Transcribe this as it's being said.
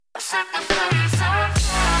have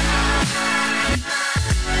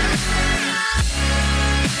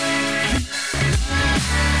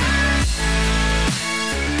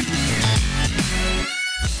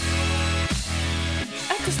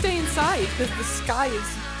to stay inside because the sky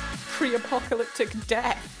is pre-apocalyptic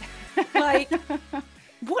death. Like,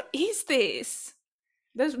 what is this?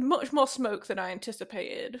 There's much more smoke than I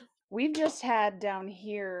anticipated. We've just had down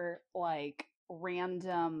here, like,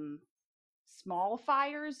 random small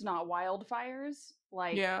fires, not wildfires.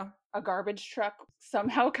 Like, a garbage truck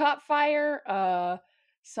somehow caught fire.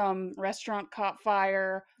 Some restaurant caught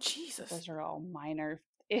fire. Jesus. Those are all minor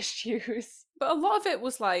issues. But a lot of it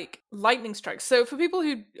was like lightning strikes. So for people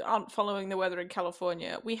who aren't following the weather in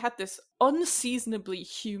California, we had this unseasonably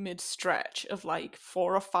humid stretch of like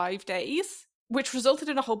 4 or 5 days, which resulted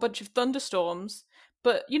in a whole bunch of thunderstorms.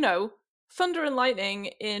 But, you know, thunder and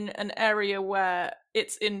lightning in an area where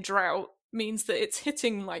it's in drought means that it's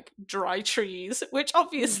hitting like dry trees, which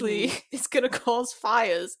obviously is going to cause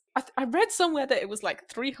fires. I read somewhere that it was like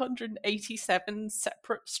 387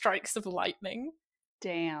 separate strikes of lightning.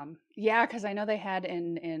 Damn. Yeah, because I know they had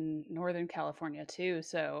in Northern California too,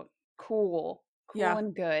 so cool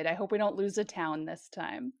and good. I hope we don't lose a town this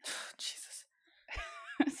time. Jesus.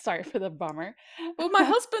 Sorry for the bummer. Well, my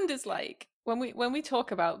husband is like, when we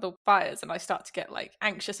talk about the fires and I start to get like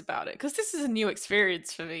anxious about it, because this is a new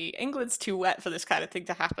experience for me. England's too wet for this kind of thing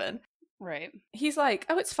to happen. Right. He's like,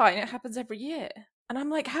 oh, it's fine. It happens every year. And I'm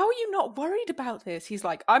like, how are you not worried about this? He's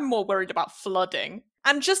like, I'm more worried about flooding.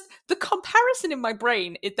 And just the comparison in my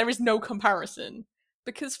brain, there is no comparison.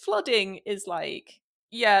 Because flooding is like,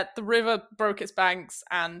 yeah, the river broke its banks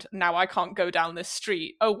and now I can't go down this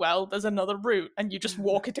street. Oh well, there's another route and you just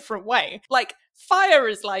walk a different way. Like, fire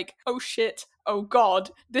is like, oh shit, oh god,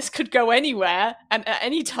 this could go anywhere and at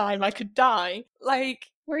any time I could die. Like,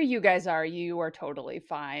 where you guys are, you are totally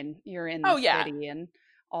fine. You're in the city and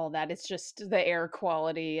all that. It's just the air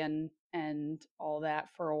quality and all that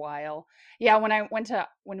for a while. Yeah, when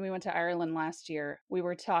we went to Ireland last year, we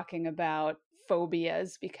were talking about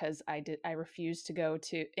phobias because I refused to go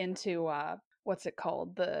into what's it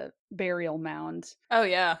called, the burial mound. Oh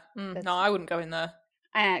yeah. No, I wouldn't go in there.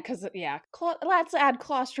 Because let's add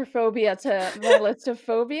claustrophobia to my list of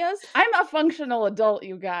phobias. I'm a functional adult,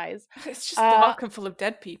 you guys. It's just a market full of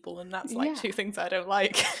dead people, and that's like two things I don't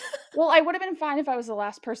like. Well, I would have been fine if I was the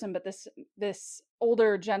last person, but this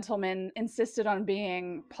older gentleman insisted on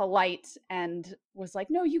being polite and was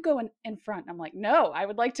like, no, you go in front. I'm like, no, I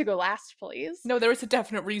would like to go last, please. No, there is a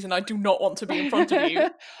definite reason I do not want to be in front of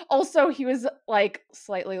you. Also, he was like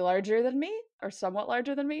slightly larger than me, or somewhat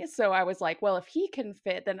larger than me. So I was like, well, if he can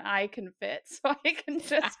fit, then I can fit. So I can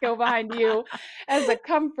just go behind you as a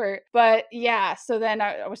comfort. But yeah, so then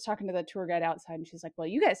I was talking to the tour guide outside and she's like, well,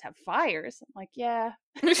 you guys have fires. I'm like, yeah.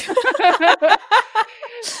 You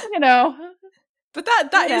know. But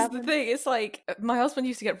that is the thing. It's like, my husband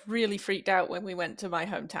used to get really freaked out when we went to my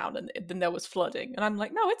hometown and then there was flooding. And I'm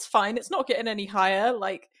like, no, it's fine. It's not getting any higher.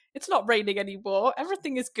 Like, it's not raining anymore.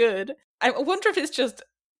 Everything is good. I wonder if it's just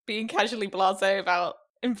being casually blasé about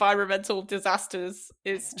environmental disasters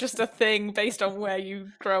is just a thing based on where you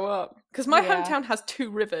grow up. Because my hometown has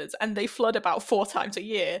 2 rivers and they flood about 4 times a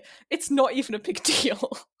year. It's not even a big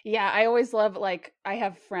deal. Yeah, I always love, like, I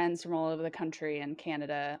have friends from all over the country and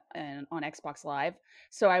Canada and on Xbox Live.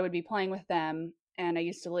 So I would be playing with them. And I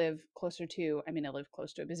used to live closer to, I live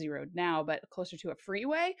close to a busy road now, but closer to a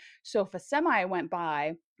freeway. So if a semi went by,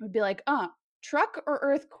 it would be like, truck or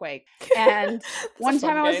earthquake? And one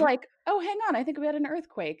time I was like, oh, hang on, I think we had an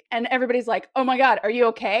earthquake. And everybody's like, oh my God, are you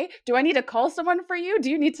okay? Do I need to call someone for you?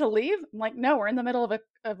 Do you need to leave? I'm like, no, we're in the middle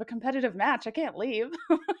of a competitive match. I can't leave.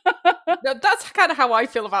 No, that's kind of how I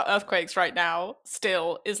feel about earthquakes right now,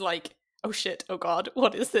 still, is like, oh shit, oh God,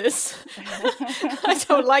 what is this? I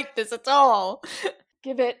don't like this at all.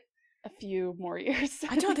 Give it a few more years.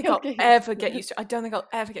 I don't think I'll ever get used to it. I don't think I'll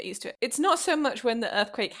ever get used to it. It's not so much when the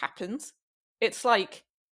earthquake happens. It's like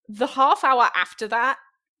the half hour after that,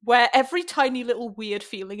 where every tiny little weird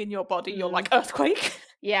feeling in your body, you're like, earthquake?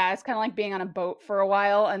 Yeah, it's kind of like being on a boat for a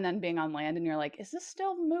while and then being on land and you're like, is this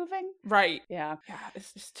still moving? Right. Yeah. Yeah,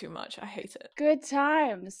 it's just too much. I hate it. Good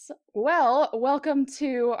times. Well, welcome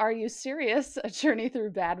to Are You Serious? A journey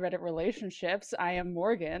through bad Reddit relationships. I am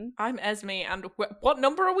Morgan. I'm Esme, and what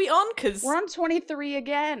number are we on? 'Cause we're on 23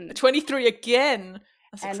 again. 23 again.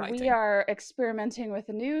 That's And exciting. we are experimenting with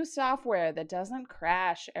a new software that doesn't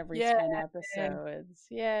crash every Yay. 10 episodes.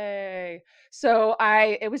 Yay. So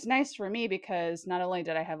it was nice for me because not only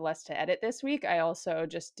did I have less to edit this week, I also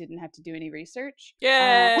just didn't have to do any research.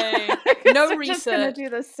 Yay. No research. Just gonna do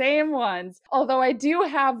the same ones. Although I do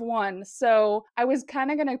have one. So I was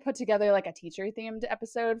kind of gonna put together like a teacher themed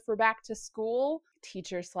episode for back to school,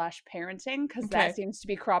 teacher / parenting, because that seems to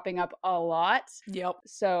be cropping up a lot. Yep.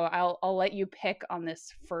 So I'll let you pick on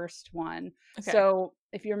this first one. Okay. So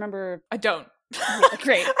if you remember, I don't. Yeah,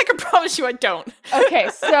 great. I can promise you I don't. Okay,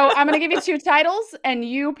 so I'm going to give you 2 titles and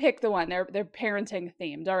you pick the one. They're parenting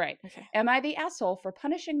themed. All right. Okay. Am I the asshole for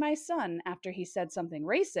punishing my son after he said something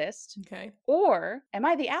racist? Okay. Or am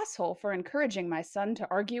I the asshole for encouraging my son to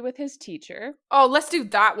argue with his teacher? Oh, let's do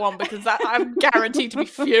that one because I'm guaranteed to be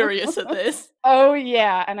furious at this. Oh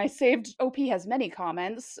yeah, and I saved OP has many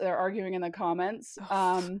comments. They're arguing in the comments.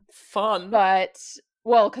 Fun. But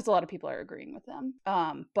well, because a lot of people are agreeing with them.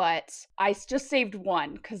 But I just saved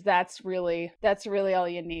one because that's really all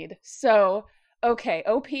you need. So, okay,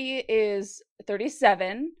 OP is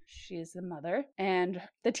 37. She is the mother, and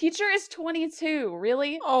the teacher is 22.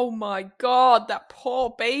 Really? Oh my god, that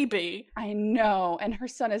poor baby. I know, and her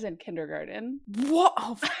son is in kindergarten. What?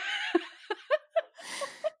 Oh.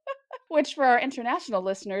 Which, for our international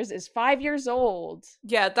listeners, is 5 years old.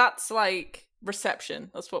 Yeah, that's like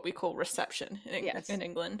reception. That's what we call reception in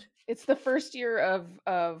England. It's the first year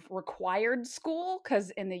of required school, because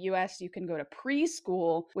in the US you can go to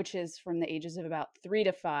preschool, which is from the ages of about 3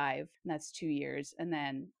 to 5, and that's 2 years, and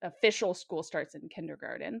then official school starts in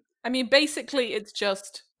kindergarten. I mean, basically it's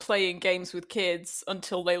just playing games with kids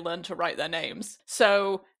until they learn to write their names.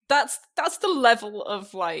 So that's the level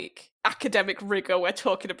of like academic rigor we're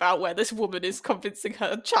talking about, where this woman is convincing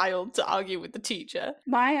her child to argue with the teacher.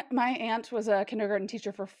 My aunt was a kindergarten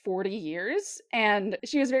teacher for 40 years, and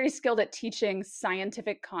she was very skilled at teaching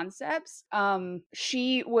scientific concepts.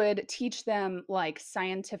 She would teach them like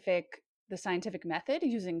the scientific method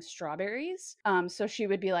using strawberries. So she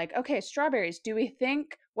would be like, okay, strawberries,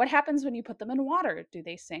 what happens when you put them in water? Do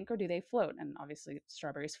they sink or do they float? And obviously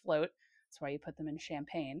strawberries float. That's why you put them in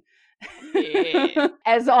champagne. Yeah.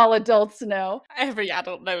 As all adults know. Every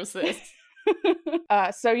adult knows this.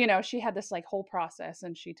 So, she had this like whole process,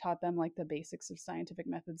 and she taught them like the basics of scientific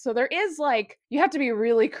methods. So there is like, you have to be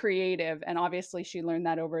really creative. And obviously she learned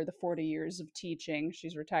that over the 40 years of teaching.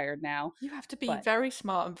 She's retired now. You have to be very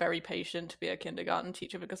smart and very patient to be a kindergarten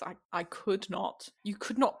teacher, because I could not. You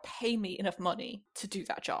could not pay me enough money to do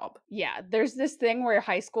that job. Yeah, there's this thing where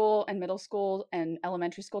high school and middle school and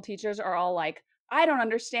elementary school teachers are all like, I don't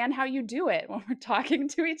understand how you do it when we're talking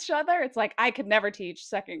to each other. It's like, I could never teach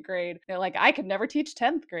 2nd grade. They're like, I could never teach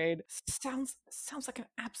 10th grade. Sounds like an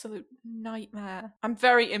absolute nightmare. I'm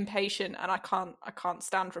very impatient and I can't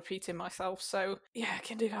stand repeating myself. So yeah,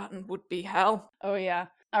 kindergarten would be hell. Oh yeah.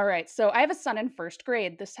 All right, so I have a son in 1st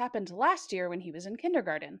grade. This happened last year when he was in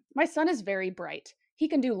kindergarten. My son is very bright. He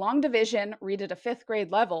can do long division, read at a 5th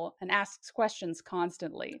grade level, and asks questions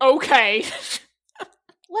constantly. Okay.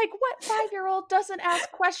 Like, what 5-year-old doesn't ask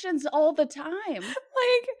questions all the time?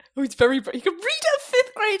 Like, it's very bright. You can read at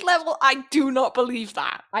 5th grade level. I do not believe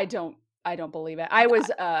that. I don't believe it. I was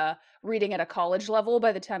reading at a college level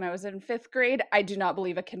by the time I was in 5th grade. I do not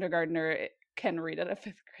believe a kindergartner can read at a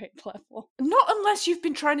 5th grade level. Not unless you've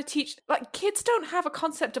been trying to teach, like, kids don't have a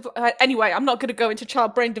concept of, anyway, I'm not going to go into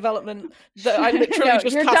child brain development that I literally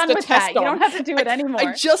just passed a test on. You don't have to do it anymore.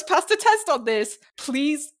 I just passed a test on this.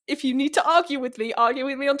 Please, if you need to argue with me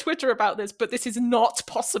on Twitter about this, but this is not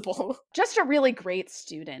possible. Just a really great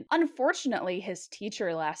student. Unfortunately, his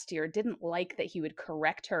teacher last year didn't like that he would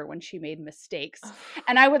correct her when she made mistakes.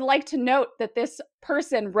 And I would like to note that this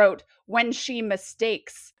person wrote, when she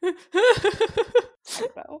mistakes.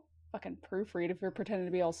 Typo. Fucking proofread if you're pretending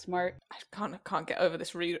to be all smart. I can't get over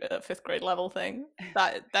this read at 5th grade level thing.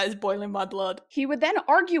 That is boiling my blood. He would then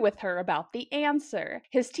argue with her about the answer.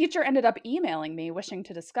 His teacher ended up emailing me wishing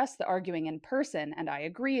to discuss the arguing in person, and I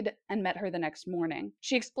agreed and met her the next morning.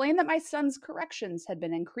 She explained that my son's corrections had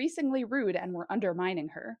been increasingly rude and were undermining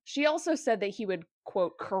her. She also said that he would,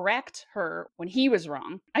 quote, correct her when he was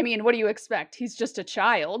wrong. I mean, what do you expect? He's just a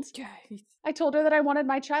child. Yeah. I told her that I wanted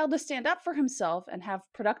my child to stand up for himself and have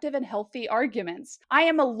productive and healthy arguments. I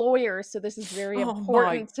am a lawyer, so this is very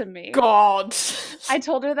important to me. God. I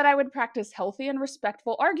told her that I would practice healthy and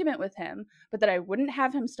respectful argument with him, but that I wouldn't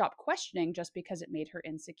have him stop questioning just because it made her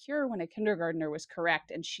insecure when a kindergartner was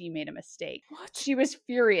correct and she made a mistake. What? She was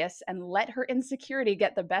furious and let her insecurity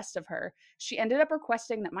get the best of her. She ended up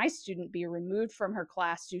requesting that my student be removed from her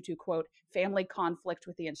class due to, quote, family conflict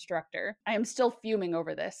with the instructor. I am still fuming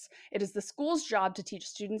over this. It is the school's job to teach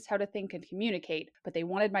students how to think and communicate, but they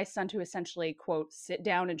wanted my son to essentially, quote, sit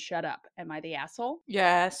down and shut up. Am I the asshole?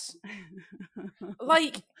 Yes.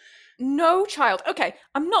 Like, no child. Okay,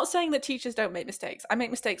 I'm not saying that teachers don't make mistakes. I make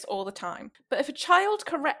mistakes all the time. But if a child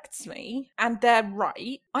corrects me and they're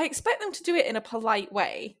right, I expect them to do it in a polite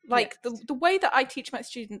way. Like, Yes. the way that I teach my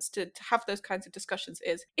students to have those kinds of discussions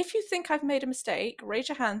is, if you think I've made a mistake, raise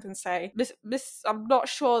your hand and say, Miss, I'm not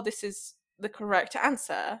sure this is the correct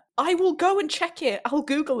answer. I will go and check it. I'll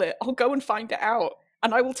Google it. I'll go and find it out.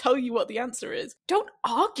 And I will tell you what the answer is. Don't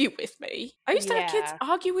argue with me. I used to have kids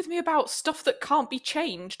argue with me about stuff that can't be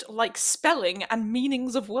changed, like spelling and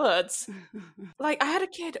meanings of words. Like, I had a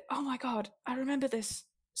kid, oh my god, I remember this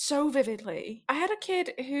so vividly. I had a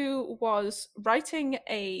kid who was writing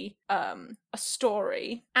a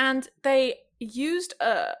story, and they used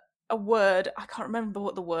a word, I can't remember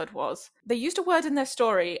what the word was. They used a word in their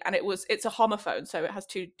story, and it's a homophone, so it has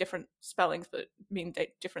two different spellings that mean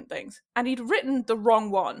different things. And he'd written the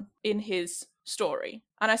wrong one in his story.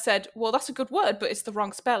 And I said, well, that's a good word, but it's the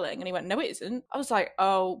wrong spelling. And he went, no, it isn't. I was like,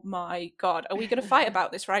 oh my god, are we going to fight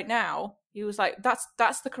about this right now? He was like,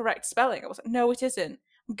 that's the correct spelling. I was like, no, it isn't.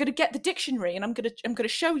 I'm going to get the dictionary and I'm going to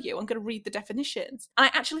show you. I'm going to read the definitions. And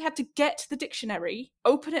I actually had to get the dictionary,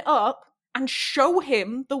 open it up, and show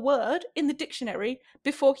him the word in the dictionary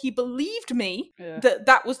before he believed me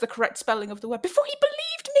that was the correct spelling of the word. Before he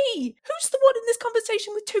believed me! Who's the one in this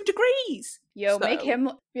conversation with 2 degrees? Yo, make him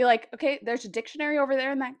be like, okay, there's a dictionary over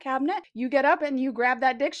there in that cabinet. You get up and you grab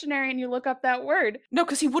that dictionary and you look up that word. No,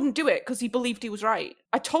 because he wouldn't do it because he believed he was right.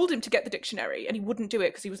 I told him to get the dictionary and he wouldn't do it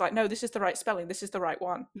because he was like, no, this is the right spelling. This is the right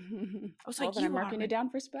one. I was like, then I'm marking you down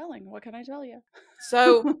for spelling. What can I tell you?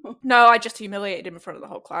 So, no, I just humiliated him in front of the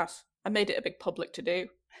whole class. I made it a big public to-do.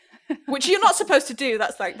 Which you're not supposed to do.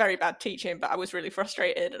 That's like very bad teaching, but I was really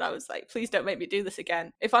frustrated and I was like, please don't make me do this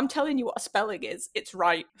again. If I'm telling you what a spelling is, it's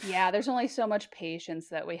right. Yeah, there's only so much patience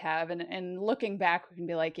that we have, and looking back we can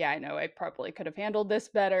be like, yeah, I know I probably could have handled this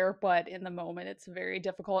better, but in the moment it's very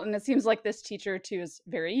difficult. And it seems like this teacher too is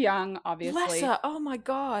very young, obviously. Bless her. Oh my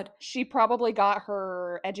god. She probably got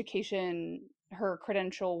her education, her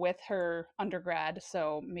credential with her undergrad,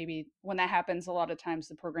 so maybe when that happens, a lot of times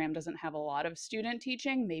the program doesn't have a lot of student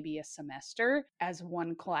teaching, maybe a semester as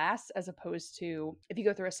one class, as opposed to if you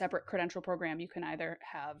go through a separate credential program, you can either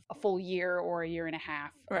have a full year or a year and a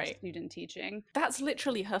half of student teaching. That's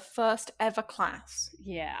literally her first ever class.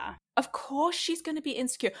 Yeah. Of course she's going to be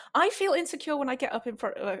insecure. I feel insecure when I get up in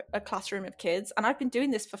front of a classroom of kids, and I've been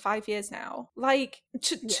doing this for 5 years now. Like,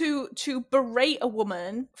 to berate a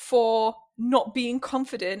woman for not being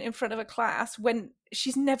confident in front of a class when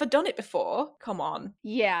she's never done it before. Come on.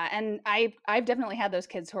 Yeah, and I've definitely had those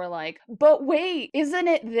kids who are like, but wait, isn't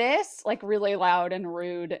it this? Like really loud and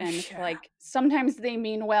rude, and like sometimes they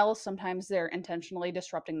mean well, sometimes they're intentionally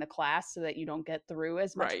disrupting the class so that you don't get through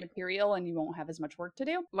as much material and you won't have as much work to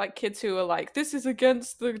do. Like kids who are like, this is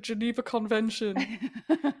against the Geneva Convention.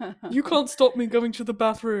 You can't stop me going to the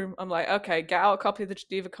bathroom. I'm like, okay, get out a copy of the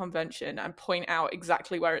Geneva Convention and point out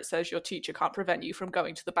exactly where it says your teacher can't prevent you from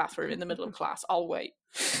going to the bathroom in the middle of class. I'll wait.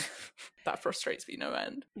 That frustrates me no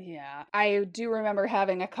end. Yeah. I do remember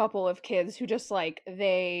having a couple of kids who just like,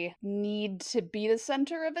 they need to be the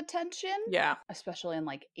center of attention. Yeah. Especially in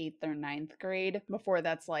like 8th or 9th grade, before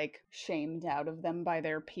that's like shamed out of them by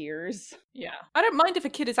their peers. Yeah. I don't mind if a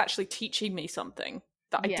kid is actually teaching me something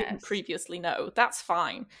that I didn't previously know. That's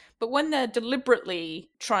fine. But when they're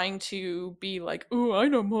deliberately trying to be like, oh, I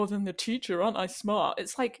know more than the teacher, aren't I smart?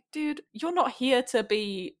 It's like, dude, you're not here to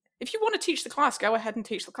be... If you want to teach the class, go ahead and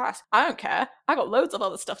teach the class. I don't care. I got loads of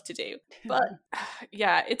other stuff to do. But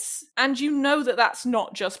yeah, it's... And you know that that's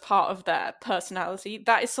not just part of their personality.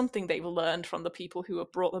 That is something they've learned from the people who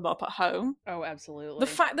have brought them up at home. Oh, absolutely. The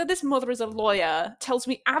fact that this mother is a lawyer tells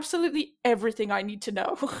me absolutely everything I need to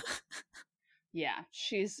know. Yeah,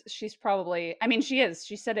 she's probably... I mean, she is.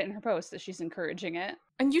 She said it in her post that she's encouraging it.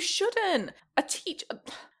 And you shouldn't.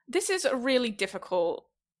 This is a really difficult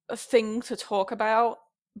thing to talk about,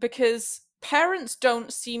 because parents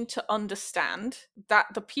don't seem to understand that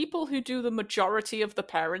the people who do the majority of the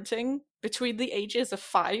parenting between the ages of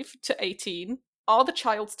 5 to 18 are the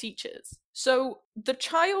child's teachers. So the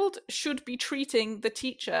child should be treating the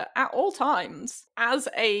teacher at all times as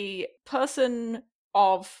a person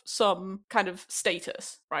of some kind of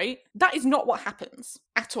status, right? That is not what happens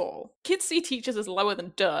at all. Kids see teachers as lower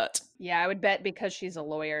than dirt. Yeah, I would bet because she's a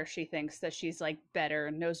lawyer, she thinks that she's like better,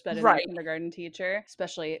 knows better than Right. a kindergarten teacher,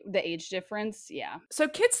 especially the age difference. Yeah. So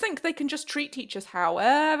kids think they can just treat teachers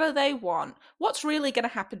however they want. What's really going to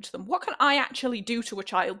happen to them? What can I actually do to a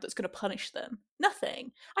child that's going to punish them?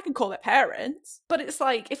 Nothing. I can call their parents. But it's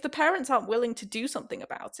like, if the parents aren't willing to do something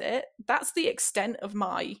about it, that's the extent of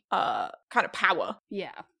my kind of power.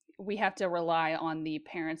 Yeah. We have to rely on the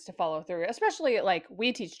parents to follow through, especially like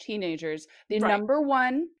we teach teenagers. The Right. number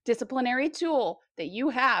one disciplinary tool that you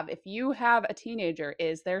have, if you have a teenager,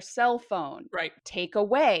 is their cell phone. Right. Take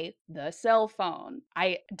away the cell phone.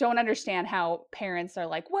 I don't understand how parents are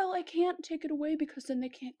like, well, I can't take it away because then they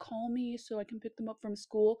can't call me so I can pick them up from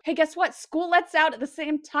school. Hey, guess what? School lets out at the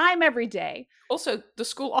same time every day. Also, the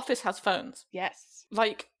school office has phones. Yes.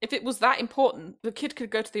 Like, if it was that important, the kid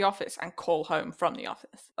could go to the office and call home from the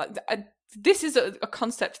office. Like, this is a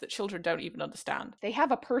concept that children don't even understand. They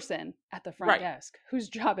have a person at the front Right. desk whose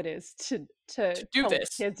job it is to do help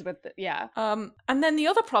this. kids with yeah. And then the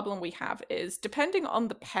other problem we have is, depending on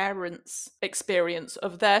the parents' experience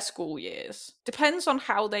of their school years, depends on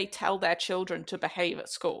how they tell their children to behave at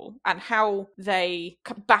school and how they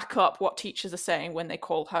back up what teachers are saying when they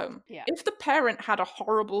call home. Yeah. If the parent had a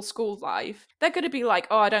horrible school life, they're going to be like,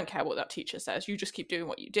 oh, I don't care what that teacher says, you just keep doing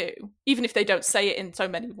what you do, even if they don't say it in so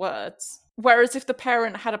many words. Whereas if the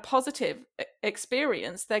parent had a positive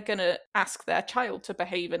experience, they're going to ask their child to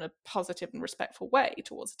behave in a positive and respectful way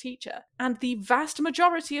towards a teacher. And the vast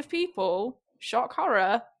majority of people, shock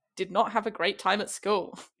horror, did not have a great time at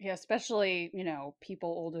school. Yeah, especially, people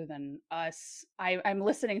older than us. I'm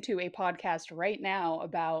listening to a podcast right now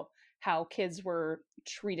about how kids were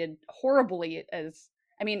treated horribly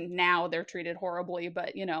now they're treated horribly,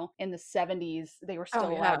 but, in the 70s, they were still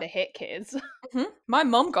allowed to hit kids. My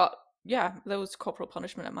mom there was corporal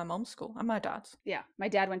punishment at my mom's school and my dad's. Yeah, my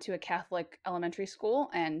dad went to a Catholic elementary school,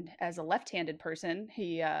 and as a left-handed person,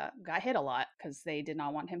 he got hit a lot because they did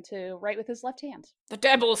not want him to write with his left hand. The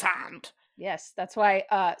devil's hand! Yes, that's why.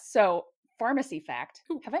 So, pharmacy fact.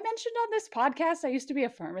 Ooh. Have I mentioned on this podcast I used to be a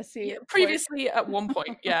pharmacy? Yeah, previously at one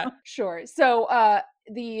point, yeah. Sure. So,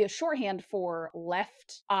 the shorthand for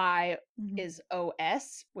left eye is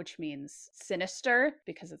OS, which means sinister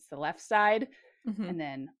because it's the left side. And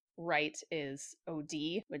then right is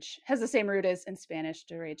OD, which has the same root as in Spanish.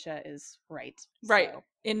 Derecha is right. Right. So.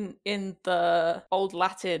 In the old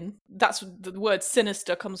Latin, that's the word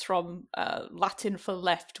sinister comes from Latin for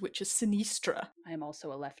left, which is sinistra. I'm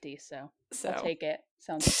also a lefty, so I'll take it.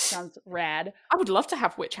 Sounds rad. I would love to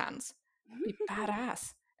have witch hands. It'd be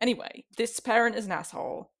badass. Anyway, this parent is an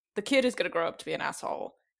asshole. The kid is going to grow up to be an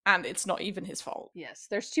asshole. And it's not even his fault. Yes,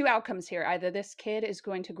 there's two outcomes here. Either this kid is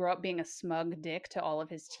going to grow up being a smug dick to all of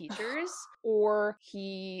his teachers, or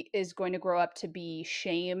he is going to grow up to be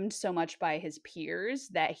shamed so much by his peers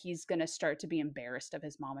that he's going to start to be embarrassed of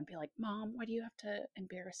his mom and be like, Mom, why do you have to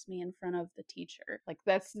embarrass me in front of the teacher? Like,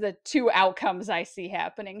 that's the two outcomes I see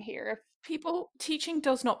happening here. Teaching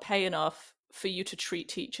does not pay enough for you to treat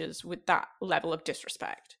teachers with that level of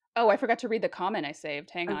disrespect. Oh, I forgot to read the comment I saved.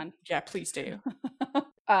 Hang on. Yeah, please do.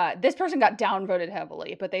 This person got downvoted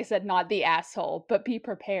heavily, but they said not the asshole, but be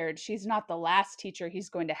prepared. She's not the last teacher he's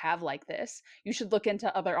going to have like this. You should look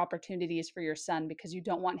into other opportunities for your son because you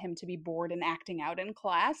don't want him to be bored and acting out in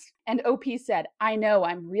class. And OP said, I know,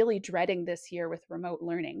 I'm really dreading this year with remote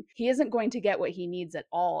learning. He isn't going to get what he needs at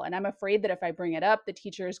all. And I'm afraid that if I bring it up, the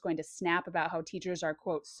teacher is going to snap about how teachers are,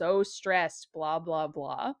 quote, so stressed, blah, blah,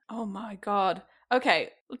 blah. Oh my God. Okay,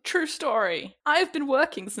 true story. I've been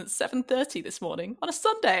working since 7:30 this morning on a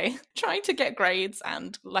Sunday, trying to get grades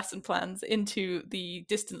and lesson plans into the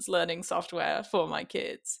distance learning software for my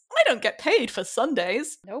kids. I don't get paid for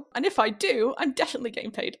Sundays. Nope. And if I do, I'm definitely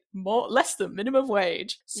getting paid less than minimum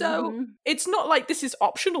wage. So It's not like this is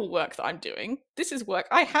optional work that I'm doing. This is work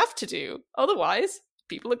I have to do. Otherwise,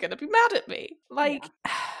 people are going to be mad at me. Like...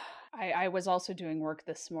 Yeah. I was also doing work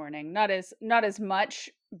this morning. Not as much,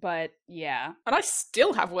 but yeah. And I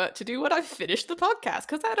still have work to do when I finish the podcast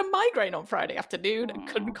because I had a migraine on Friday afternoon and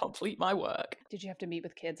couldn't complete my work. Did you have to meet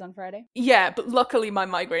with kids on Friday? Yeah, but luckily my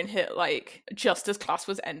migraine hit just as class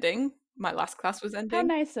was ending. My last class was ending. How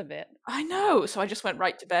nice of it. I know. So I just went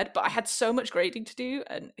right to bed, but I had so much grading to do.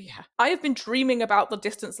 And yeah, I have been dreaming about the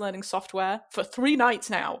distance learning software for 3 nights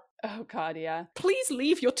now. Oh God, yeah. Please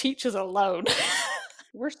leave your teachers alone.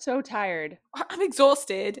 We're so tired. I'm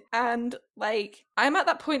exhausted, and I'm at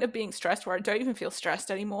that point of being stressed where I don't even feel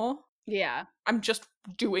stressed anymore. Yeah. I'm just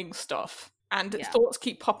doing stuff. And Yeah. thoughts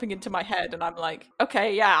keep popping into my head, and I'm like,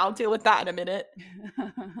 okay, yeah, I'll deal with that in a minute.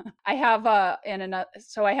 I have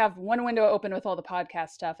so I have one window open with all the podcast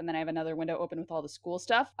stuff, and then I have another window open with all the school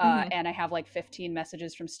stuff. And I have like 15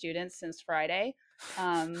 messages from students since Friday.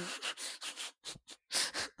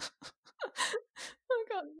 Oh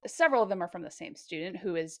God. Several of them are from the same student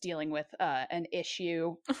who is dealing with an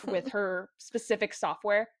issue with her specific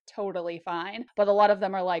software. Totally fine. But a lot of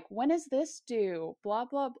them are like, when is this due? Blah,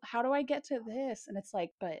 blah. How do I get to this? And it's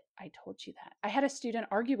like, but I told you that. I had a student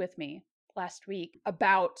argue with me last week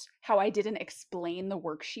about how I didn't explain the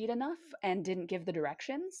worksheet enough and didn't give the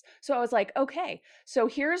directions. So I was like, okay, so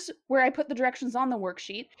here's where I put the directions on the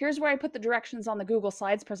worksheet. Here's where I put the directions on the Google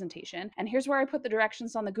Slides presentation. And here's where I put the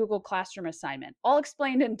directions on the Google Classroom assignment, all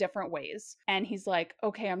explained in different ways. And he's like,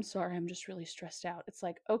 okay, I'm sorry. I'm just really stressed out. It's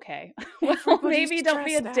like, okay, well, maybe don't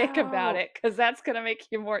be a dick about it, because that's going to make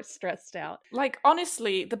you more stressed out. Like,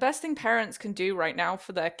 honestly, the best thing parents can do right now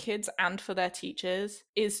for their kids and for their teachers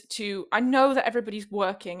is to, I know that everybody's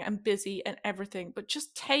working and busy and everything, but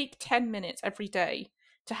just take 10 minutes every day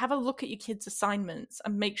to have a look at your kids' assignments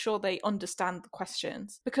and make sure they understand the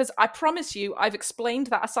questions. Because I promise you, I've explained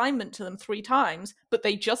that assignment to them 3 times, but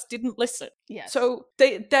they just didn't listen. Yes. So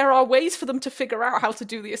there are ways for them to figure out how to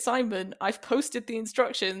do the assignment. I've posted the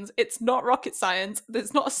instructions. It's not rocket science.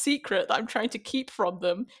 There's not a secret that I'm trying to keep from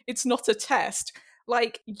them. It's not a test.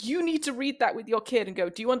 Like, you need to read that with your kid and go,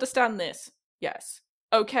 do you understand this? Yes.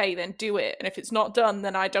 Okay, then do it. And if it's not done,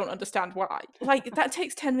 then I don't understand why. Like, that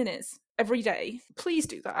takes 10 minutes every day. Please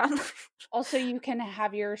do that. Also, you can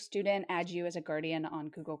have your student add you as a guardian on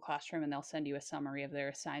Google Classroom, and they'll send you a summary of their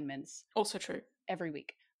assignments. Also true. Every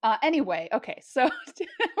week. Anyway, okay, so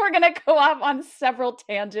we're going to go off on several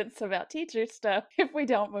tangents about teacher stuff if we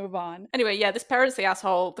don't move on. Anyway, yeah, this parent's the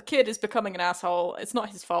asshole. The kid is becoming an asshole. It's not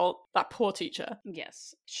his fault. That poor teacher.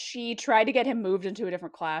 Yes. She tried to get him moved into a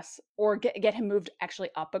different class, or get him moved actually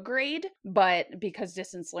up a grade, but because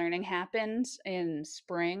distance learning happened in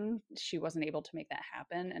spring, she wasn't able to make that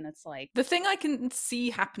happen, and it's like... The thing I can see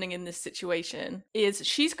happening in this situation is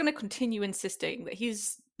she's going to continue insisting that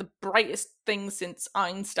he's the brightest thing since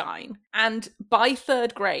Einstein. And by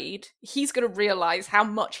 3rd grade, he's going to realize how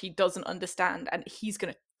much he doesn't understand, and he's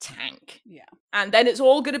going to tank. Yeah. And then it's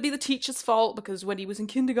all going to be the teacher's fault, because when he was in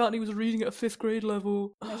kindergarten, he was reading at a 5th grade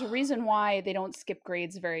level. There's a reason why they don't skip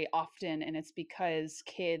grades very often, and it's because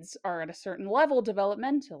kids are at a certain level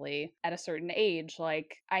developmentally at a certain age.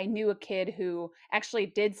 Like, I knew a kid who actually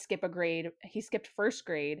did skip a grade. He skipped 1st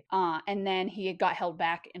grade, and then he got held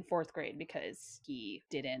back in 4th grade because he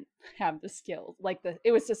didn't have the skills. Like,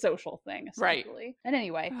 it was a social thing, essentially. Right. And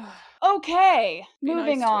anyway, okay,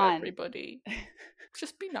 moving on. Everybody.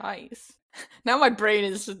 Just be nice. Now my brain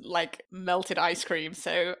is like melted ice cream,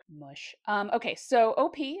 so... Mush. Okay, so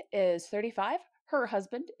OP is 35, her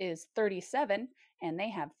husband is 37, and they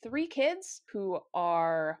have 3 kids who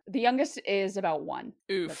are... The youngest is about 1.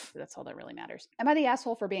 Oof. That's all that really matters. Am I the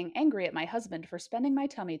asshole for being angry at my husband for spending my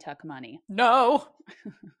tummy tuck money? No!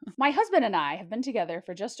 My husband and I have been together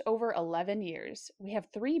for just over 11 years. We have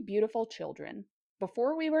 3 beautiful children.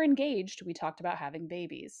 Before we were engaged, we talked about having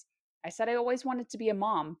babies. I said I always wanted to be a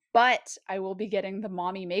mom, but I will be getting the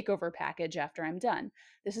mommy makeover package after I'm done.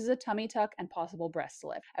 This is a tummy tuck and possible breast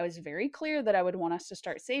lift. I was very clear that I would want us to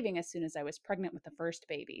start saving as soon as I was pregnant with the first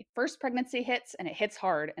baby. First pregnancy hits, and it hits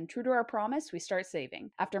hard, and true to our promise, we start saving.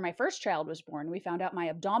 After my first child was born, we found out my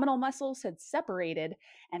abdominal muscles had separated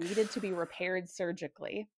and needed to be repaired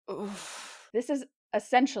surgically. Oof. This is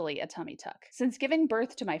essentially a tummy tuck. Since giving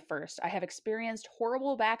birth to my first, I have experienced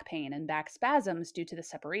horrible back pain and back spasms due to the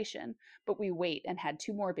separation, but we wait and had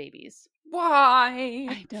 2 more babies. Why?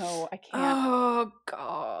 I know, I can't. Oh,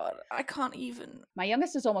 God. I can't even. My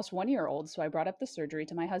youngest is almost 1 year old, so I brought up the surgery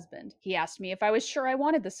to my husband. He asked me if I was sure I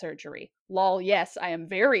wanted the surgery. Lol, yes, I am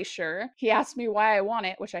very sure. He asked me why I want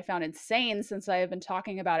it, which I found insane since I have been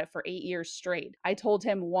talking about it for 8 years straight. I told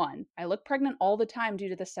him, 1, I look pregnant all the time due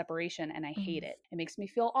to the separation, and I hate it. It makes me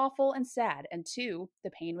feel awful and sad. And 2,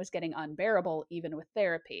 the pain was getting unbearable, even with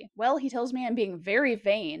therapy. Well, he tells me I'm being very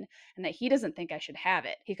vain and that he doesn't think I should have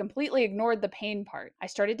it. He completely ignored the pain part. I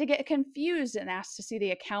started to get confused and asked to see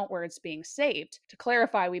the account where it's being saved. To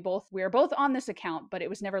clarify, we are both on this account, but it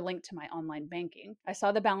was never linked to my online banking. I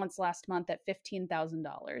saw the balance last month at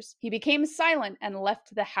 $15,000. He became silent and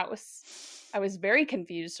left the house. I was very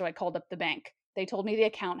confused, so I called up the bank. They told me the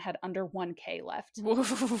account had under 1K left.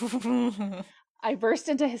 I burst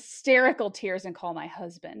into hysterical tears and called my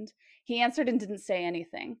husband. He answered and didn't say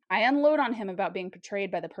anything. I unload on him about being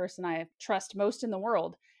betrayed by the person I trust most in the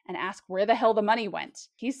world, and ask where the hell the money went.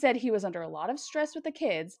 He said he was under a lot of stress with the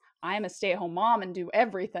kids. I am a stay-at-home mom and do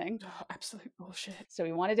everything. Oh, absolute bullshit. So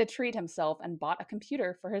he wanted to treat himself and bought a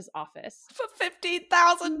computer for his office. For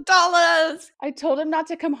 $15,000! I told him not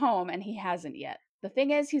to come home, and he hasn't yet. The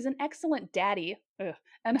thing is, he's an excellent daddy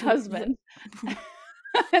and husband.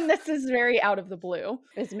 And this is very out of the blue.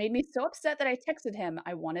 It's made me so upset that I texted him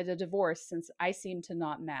I wanted a divorce since I seem to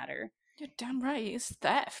not matter. You're damn right, it's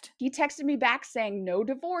theft. He texted me back saying no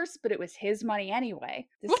divorce, but it was his money anyway.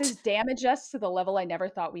 This What? has damaged us to the level I never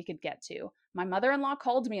thought we could get to. My mother-in-law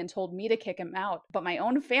called me and told me to kick him out, but my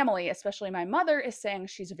own family, especially my mother, is saying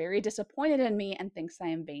she's very disappointed in me and thinks I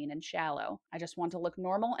am vain and shallow. I just want to look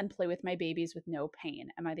normal and play with my babies with no pain.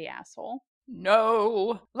 Am I the asshole?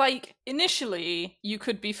 No. Like, initially, you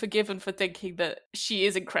could be forgiven for thinking that she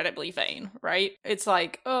is incredibly vain, right? It's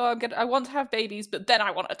like, oh, I want to have babies, but then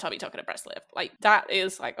I want a tummy tuck and a breast lift. Like, that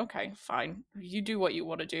is like, okay, fine. You do what you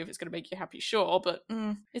want to do if it's going to make you happy, sure, but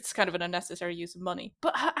it's kind of an unnecessary use of money.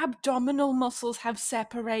 But her abdominal muscles have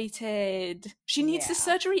separated. She needs the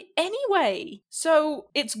surgery anyway. So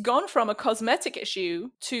it's gone from a cosmetic issue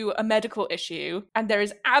to a medical issue, and there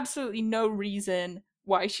is absolutely no reason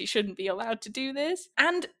why she shouldn't be allowed to do this.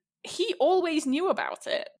 And he always knew about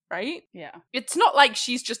it, right? Yeah. It's not like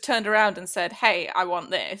she's just turned around and said, hey, I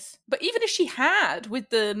want this. But even if she had,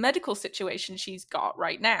 with the medical situation she's got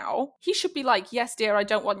right now, he should be like, yes, dear, I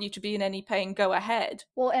don't want you to be in any pain. Go ahead.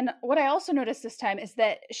 Well, and what I also noticed this time is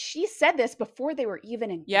that she said this before they were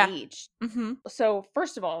even engaged. Yeah. Mm-hmm. So,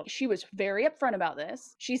 first of all, she was very upfront about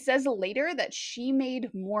this. She says later that she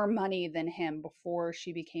made more money than him before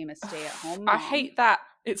she became a stay-at-home mom. I hate that.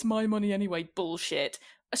 It's my money anyway bullshit.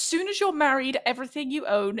 As soon as you're married, everything you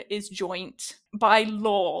own is joint by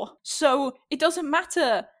law. So it doesn't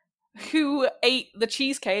matter who ate the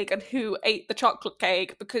cheesecake and who ate the chocolate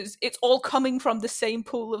cake because it's all coming from the same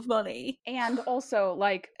pool of money. And also,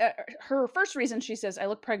 like, her first reason, she says, I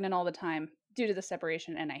look pregnant all the time due to the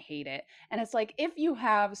separation and I hate it. And it's like, if you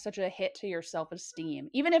have such a hit to your self-esteem,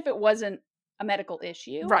 even if it wasn't a medical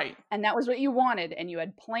issue, right, and that was what you wanted and you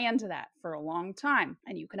had planned that for a long time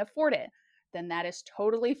and you can afford it, then that is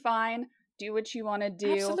totally fine. Do what you want to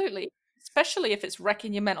do. Absolutely. Especially if it's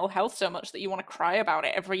wrecking your mental health so much that you want to cry about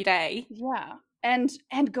it every day. Yeah. And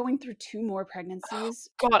going through 2 more pregnancies.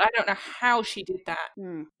 Oh, God, I don't know how she did that.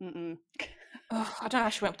 I don't know how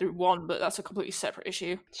she went through 1, but that's a completely separate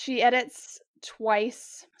issue. She edits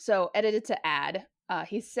twice. So edited to add.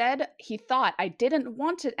 He said he thought I didn't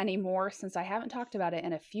want it anymore since I haven't talked about it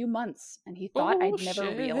in a few months. And he thought I'd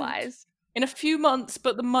never realize. In a few months,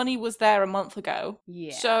 but the money was there a month ago.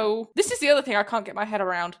 Yeah. So this is the other thing I can't get my head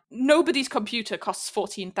around. Nobody's computer costs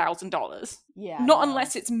 $14,000. Yeah. Not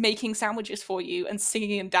unless it's making sandwiches for you and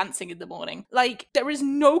singing and dancing in the morning. Like, there is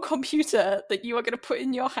no computer that you are going to put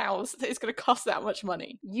in your house that is going to cost that much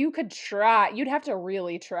money. You could try. You'd have to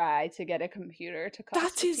really try to get a computer to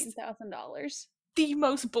cost $15,000. The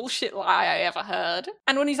most bullshit lie I ever heard.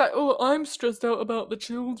 And when he's like, oh, I'm stressed out about the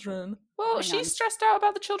children. Well, she's stressed out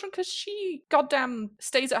about the children because she goddamn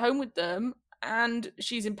stays at home with them and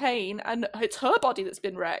she's in pain and it's her body that's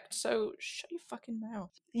been wrecked. So shut your fucking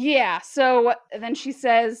mouth. Yeah, so then she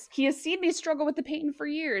says, he has seen me struggle with the pain for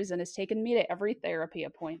years and has taken me to every therapy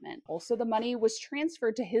appointment. Also, the money was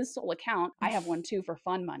transferred to his sole account. I have one too for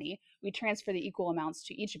fun money. We transfer the equal amounts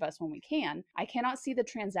to each of us when we can. I cannot see the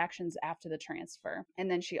transactions after the transfer. And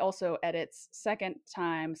then she also edits second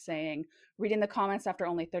time saying, reading the comments after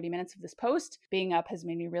only 30 minutes of this post, being up has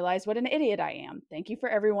made me realize what an idiot I am. Thank you for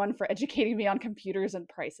everyone for educating me on computers and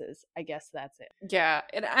prices. I guess that's it. Yeah,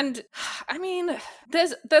 and I mean,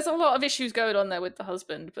 there's a lot of issues going on there with the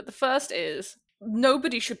husband, but the first is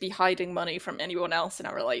nobody should be hiding money from anyone else in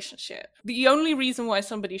a relationship. The only reason why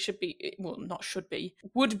somebody should be, well, not should be,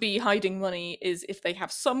 would be hiding money is if they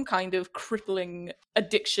have some kind of crippling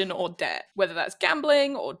addiction or debt, whether that's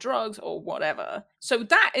gambling or drugs or whatever. So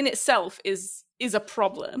that in itself is a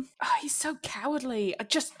problem. Oh, he's so cowardly.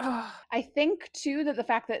 I think too that the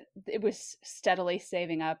fact that it was steadily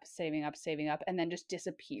saving up, and then just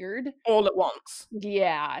disappeared all at once.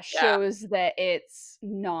 Yeah, shows that it's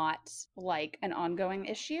not like an ongoing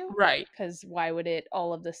issue. Right. Because why would it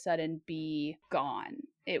all of a sudden be gone?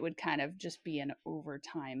 It would kind of just be an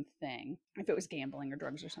overtime thing if it was gambling or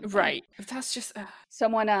drugs or something. Right. That's just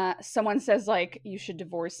someone says like you should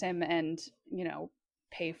divorce him and,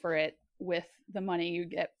 pay for it with the money you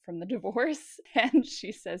get from the divorce. And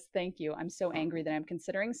she says, "Thank you. I'm so angry that I'm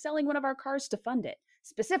considering selling one of our cars to fund it.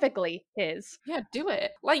 Specifically his." Yeah, do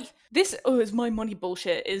it. Like, this, oh, it's my money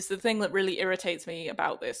bullshit is the thing that really irritates me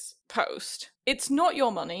about this post. It's not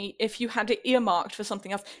your money if you had it earmarked for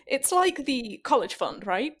something else. It's like the college fund,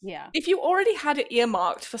 right? Yeah. If you already had it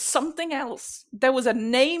earmarked for something else, there was a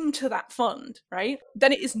name to that fund, right?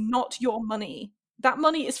 Then it is not your money. That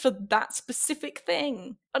money is for that specific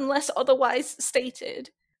thing, unless otherwise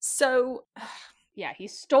stated. So, Yeah, he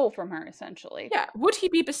stole from her, essentially. yeah, would he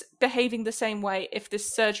be behaving the same way if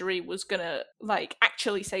this surgery was gonna, like,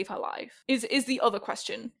 actually save her life? Is the other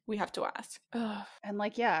question we have to ask. Ugh. And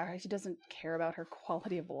like, yeah, he doesn't care about her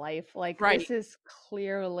quality of life. Like, Right. this is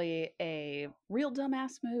clearly a real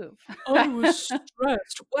dumbass move. I was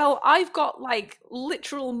stressed. Well, I've got, like,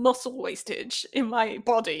 literal muscle wastage in my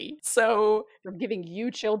body, so... From giving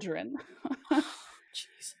you children.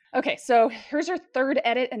 Jeez. Okay, so here's her third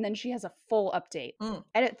edit, and then she has a full update. Mm.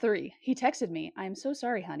 Edit 3. He texted me, "I am so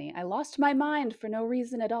sorry, honey. I lost my mind for no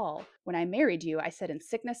reason at all. When I married you, I said in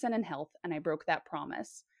sickness and in health, and I broke that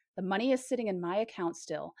promise. The money is sitting in my account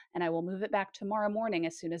still, and I will move it back tomorrow morning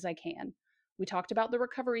as soon as I can. We talked about the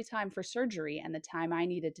recovery time for surgery and the time I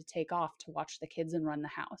needed to take off to watch the kids and run the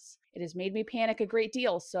house. It has made me panic a great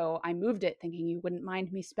deal, so I moved it thinking you wouldn't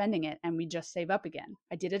mind me spending it and we'd just save up again.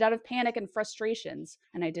 I did it out of panic and frustrations,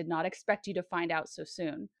 and I did not expect you to find out so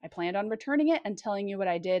soon. I planned on returning it and telling you what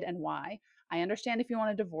I did and why. I understand if you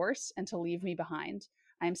want a divorce and to leave me behind.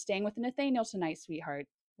 I am staying with Nathaniel tonight, sweetheart.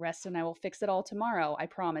 Rest and I will fix it all tomorrow, I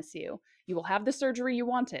promise you. You will have the surgery you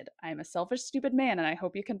wanted. I am a selfish, stupid man, and I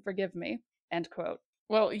hope you can forgive me." End quote.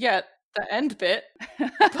 Well, yeah, the end bit.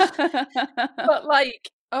 But,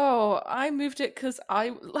 like, oh, I moved it because I,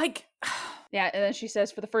 like... Yeah, and then she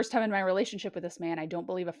says, "For the first time in my relationship with this man, I don't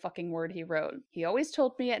believe a fucking word he wrote. He always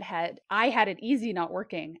told me I had it easy not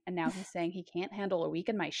working, and now he's saying he can't handle a week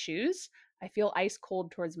in my shoes? I feel ice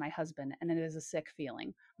cold towards my husband, and it is a sick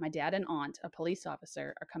feeling. My dad and aunt, a police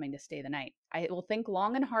officer, are coming to stay the night. I will think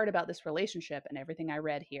long and hard about this relationship and everything I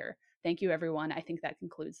read here. Thank you, everyone. I think that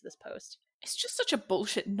concludes this post." It's just such a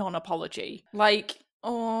bullshit non-apology. Like,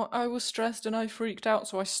 oh, I was stressed and I freaked out,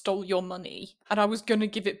 so I stole your money, and I was gonna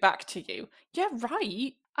give it back to you. Yeah,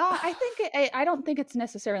 right. I don't think it's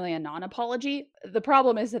necessarily a non-apology. The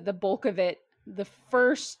problem is that the bulk of it, the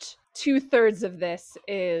first 2/3 of this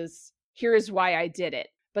is, "Here is why I did it."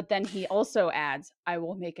 But then he also adds, "I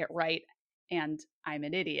will make it right, and I'm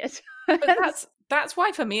an idiot." But that's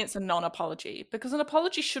why for me it's a non-apology, because an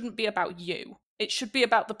apology shouldn't be about you. It should be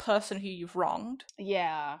about the person who you've wronged.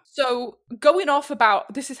 Yeah. So going off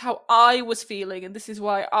about this is how I was feeling and this is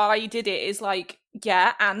why I did it is like,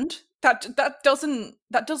 yeah, and that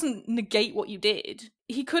doesn't negate what you did.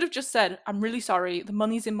 He could have just said, "I'm really sorry, the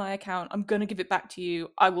money's in my account, I'm gonna give it back to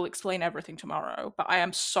you, I will explain everything tomorrow, but I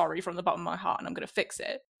am sorry from the bottom of my heart and I'm gonna fix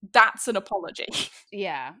it." That's an apology.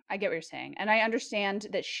 Yeah, I get what you're saying. And I understand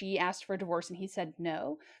that she asked for a divorce and he said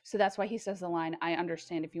no. So that's why he says the line, "I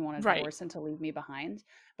understand if you want a Right. divorce and to leave me behind."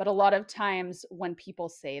 But a lot of times when people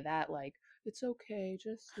say that, like, "It's okay,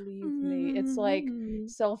 just leave me," it's like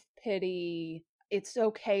self-pity. It's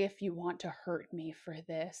okay if you want to hurt me for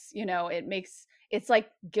this. You know, it's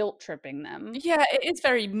like guilt tripping them. Yeah, it is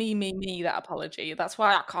very me, that apology. That's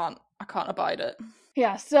why I can't abide it.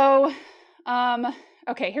 Yeah, so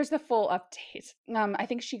okay, here's the full update. I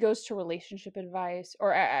think she goes to relationship advice,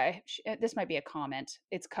 or this might be a comment.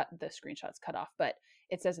 It's cut, the screenshot's cut off, but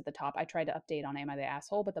it says at the top, "I tried to update on Am I the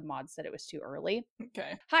Asshole, but the mod said it was too early."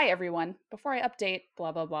 Okay. "Hi, everyone. Before I update,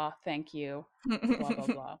 blah, blah, blah, thank you, blah,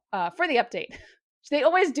 blah, blah. For the update." They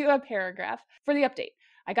always do a paragraph. "For the update,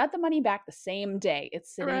 I got the money back the same day.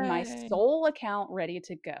 It's sitting in my Hooray. sole account ready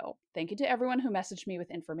to go. Thank you to everyone who messaged me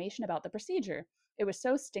with information about the procedure. It was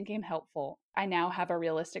so stinking helpful. I now have a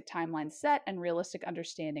realistic timeline set and realistic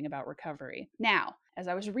understanding about recovery." Now, as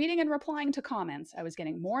I was reading and replying to comments, I was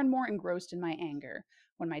getting more and more engrossed in my anger.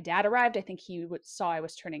 When my dad arrived, I think he saw I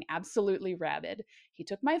was turning absolutely rabid. He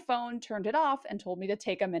took my phone, turned it off, and told me to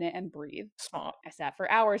take a minute and breathe. Smart. I sat for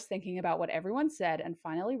hours thinking about what everyone said and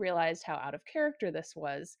finally realized how out of character this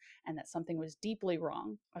was and that something was deeply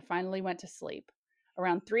wrong. I finally went to sleep.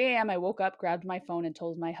 Around 3 a.m., I woke up, grabbed my phone, and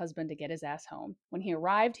told my husband to get his ass home. When he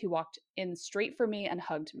arrived, he walked in straight for me and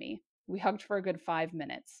hugged me. We hugged for a good 5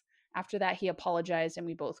 minutes. After that, he apologized and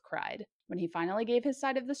we both cried. When he finally gave his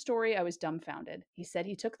side of the story, I was dumbfounded. He said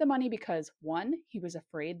he took the money because 1, he was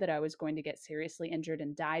afraid that I was going to get seriously injured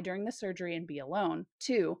and die during the surgery and be alone.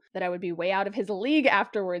 2, that I would be way out of his league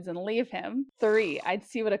afterwards and leave him. 3, I'd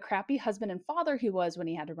see what a crappy husband and father he was when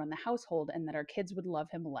he had to run the household and that our kids would love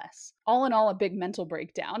him less. All in all, a big mental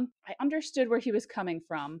breakdown. I understood where he was coming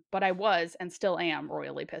from, but I was, and still am,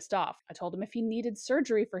 royally pissed off. I told him if he needed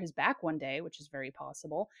surgery for his back one day, which is very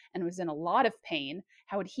possible, and was in a lot of pain,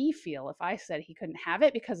 how would he feel if I said he couldn't have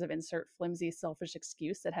it because of insert flimsy, selfish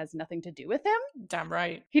excuse that has nothing to do with him? Damn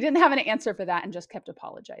right. He didn't have an answer for that and just kept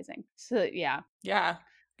apologizing. So, yeah. Yeah.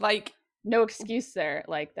 Like, no excuse there.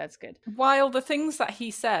 Like, that's good. while the things that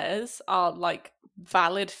he says are, like,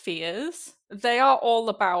 valid fears, they are all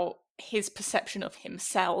about his perception of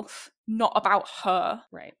himself, not about her.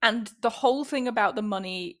 Right. And the whole thing about the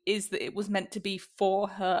money is that it was meant to be for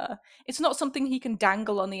her. It's not something he can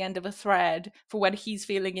dangle on the end of a thread for when he's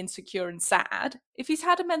feeling insecure and sad. If he's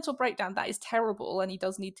had a mental breakdown, that is terrible, and he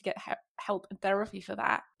does need to get help and therapy for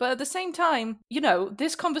that. But at the same time, you know,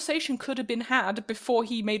 this conversation could have been had before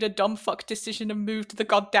he made a dumb fuck decision and moved the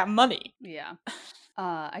goddamn money. Yeah.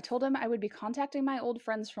 I told him I would be contacting my old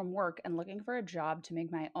friends from work and looking for a job to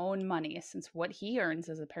make my own money, since what he earns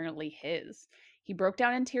is apparently his. He broke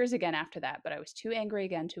down in tears again after that, but I was too angry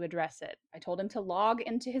again to address it. I told him to log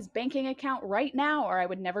into his banking account right now or I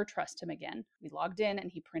would never trust him again. We logged in and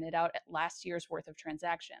he printed out last year's worth of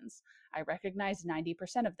transactions. I recognized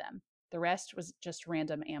 90% of them. The rest was just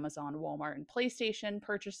random Amazon, Walmart, and PlayStation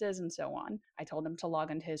purchases and so on. I told him to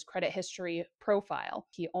log into his credit history profile.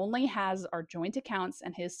 He only has our joint accounts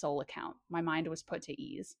and his sole account. My mind was put to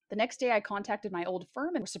ease. The next day I contacted my old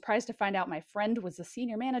firm and was surprised to find out my friend was the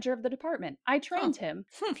senior manager of the department. I trained him.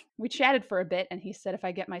 We chatted for a bit and he said if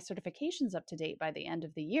I get my certifications up to date by the end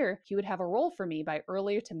of the year, he would have a role for me by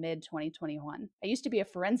early to mid 2021. I used to be a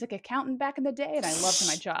forensic accountant back in the day and I loved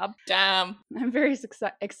my job. Damn. I'm very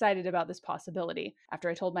excited about this possibility. After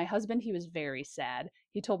I told my husband, he was very sad.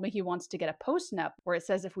 He told me he wants to get a post-nup where it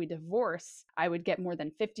says if we divorce, I would get more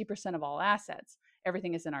than 50% of all assets.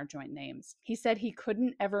 Everything is in our joint names. He said he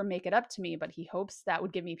couldn't ever make it up to me, but he hopes that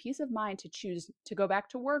would give me peace of mind to choose to go back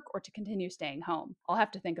to work or to continue staying home. I'll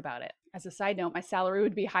have to think about it. As a side note, my salary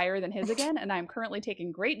would be higher than his again, and I'm currently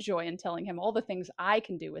taking great joy in telling him all the things I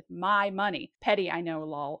can do with my money. Petty, I know,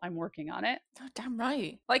 lol. I'm working on it. Oh, damn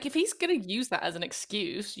right. Like, if he's gonna use that as an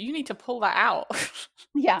excuse, you need to pull that out.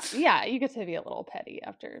 Yeah, you get to be a little petty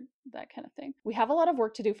after that kind of thing. We have a lot of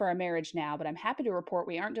work to do for our marriage now, but I'm happy to report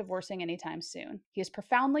we aren't divorcing anytime soon. He is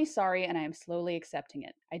profoundly sorry, and I am slowly accepting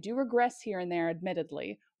it. I do regress here and there,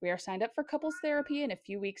 admittedly. We are signed up for couples therapy in a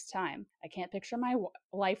few weeks' time. I can't picture my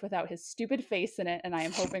life without his stupid face in it, and I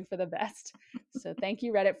am hoping for the best. So thank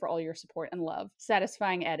you, Reddit, for all your support and love.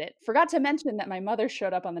 Satisfying edit. Forgot to mention that my mother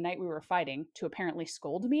showed up on the night we were fighting, to apparently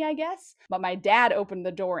scold me, I guess. But my dad opened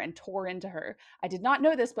the door and tore into her. I did not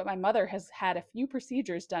know this, but my mother has had a few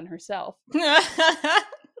procedures done herself.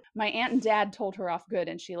 My aunt and dad told her off good,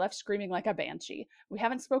 and she left screaming like a banshee. We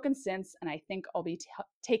haven't spoken since, and I think I'll be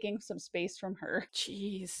taking some space from her.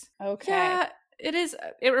 Jeez. Okay. Yeah, it is.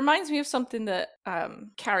 It reminds me of something that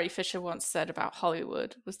Carrie Fisher once said about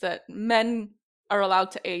Hollywood, was that men are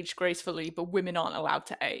allowed to age gracefully, but women aren't allowed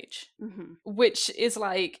to age. Mm-hmm. Which is,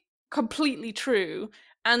 like, completely true.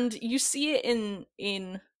 And you see it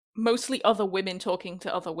in mostly other women talking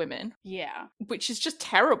to other women. Yeah. Which is just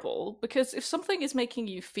terrible, because if something is making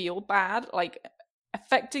you feel bad, like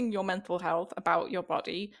affecting your mental health about your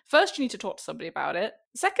body, first you need to talk to somebody about it.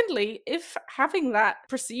 Secondly, if having that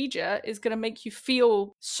procedure is going to make you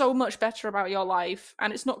feel so much better about your life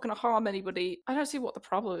and it's not going to harm anybody, I don't see what the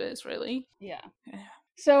problem is, really. Yeah.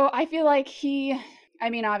 So I feel like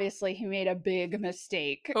obviously he made a big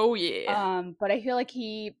mistake. Oh, yeah. But I feel like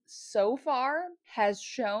he, so far, has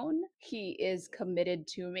shown he is committed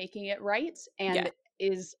to making it right and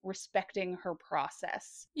is respecting her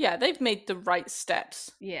process. Yeah, they've made the right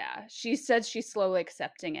steps. Yeah, she said she's slowly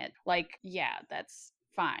accepting it. Like, yeah, that's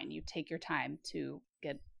fine. You take your time to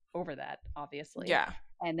get over that, obviously. Yeah.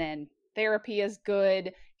 And then therapy is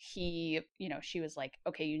good. He, she was like,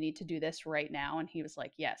 okay, you need to do this right now. And he was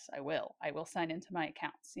like, yes, I will sign into my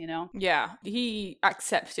accounts, Yeah, he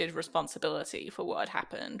accepted responsibility for what had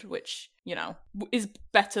happened, which, is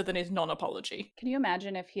better than his non-apology. Can you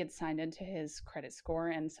imagine if he had signed into his credit score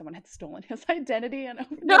and someone had stolen his identity and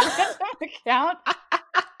opened his account?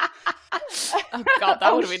 Oh God,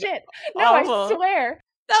 that would have been shit. awful. No, I swear.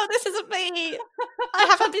 No, this isn't me. I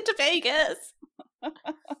haven't been to Vegas.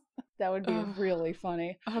 That would be really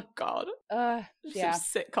funny. Oh God. Yeah.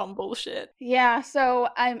 Some sitcom bullshit. Yeah. So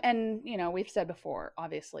we've said before,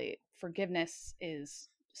 obviously, forgiveness is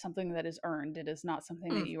something that is earned. It is not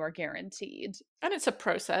something that you are guaranteed. And it's a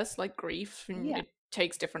process like grief, and Yeah. it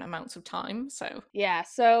takes different amounts of time. So Yeah,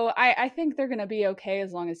 so I think they're going to be okay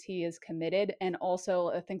as long as he is committed. And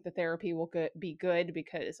also, I think the therapy will be good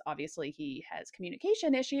because obviously he has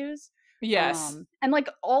communication issues. yes. And like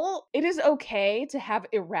it is okay to have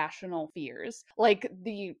irrational fears. Like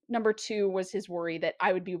the number 2 was his worry that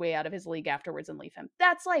I would be way out of his league afterwards and leave him.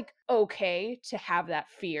 That's like okay to have that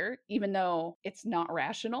fear, even though it's not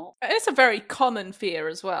rational. It's a very common fear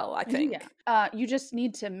as well, I think. Yeah. You just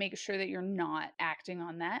need to make sure that you're not acting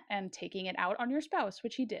on that and taking it out on your spouse,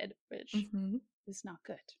 which he did, which is not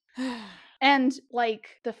good. And like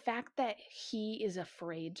the fact that he is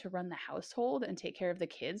afraid to run the household and take care of the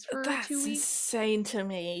kids for 2 That's weeks, insane to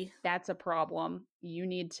me. that's a problem. You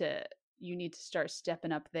need to start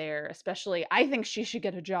stepping up there. Especially, I think she should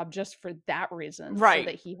get a job just for that reason, Right.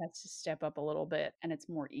 so that he has to step up a little bit and it's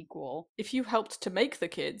more equal. If you helped to make the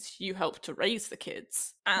kids, you helped to raise the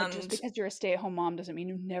kids. And Like, just because you're a stay-at-home mom doesn't mean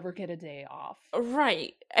you never get a day off.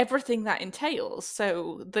 right, everything that entails.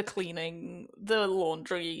 So the cleaning, the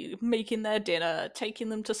laundry, making their dinner, taking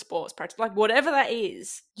them to sports practice, like whatever that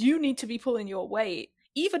is, you need to be pulling your weight,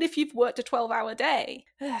 even if you've worked a 12-hour day.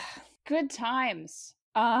 Good times.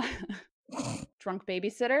 Drunk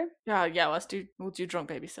babysitter? Yeah, we'll do drunk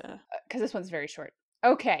babysitter. Because this one's very short.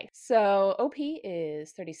 Okay, so OP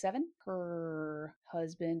is 37. Her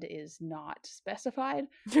husband is not specified.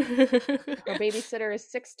 Her babysitter is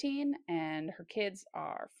 16, and her kids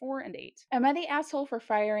are 4 and 8. Am I the asshole for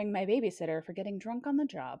firing my babysitter for getting drunk on the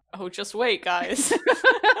job? Oh, just wait, guys.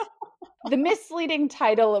 The misleading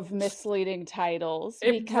title of misleading titles.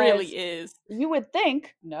 It really is. You would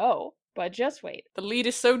think, no, but just wait. The lead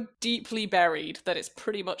is so deeply buried that it's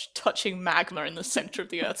pretty much touching magma in the center of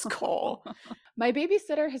the Earth's core. My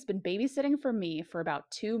babysitter has been babysitting for me for about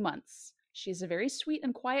 2 months. She's a very sweet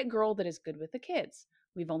and quiet girl that is good with the kids.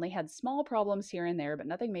 We've only had small problems here and there, but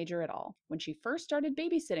nothing major at all. When she first started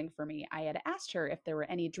babysitting for me, I had asked her if there were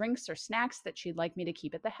any drinks or snacks that she'd like me to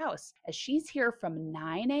keep at the house, as she's here from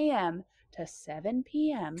 9 a.m. to 7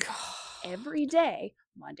 p.m. every day,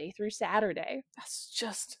 Monday through Saturday. That's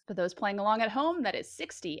just... For those playing along at home, that is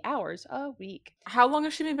 60 hours a week. How long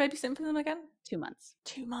has she been babysitting for them again? 2 months.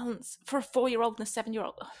 2 months. For a 4-year-old and a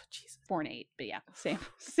 7-year-old. Oh, Jesus. 4 and 8, but yeah,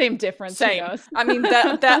 same difference. Same. I mean,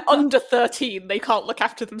 they're under 13. They can't look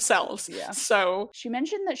after themselves. Yeah. So she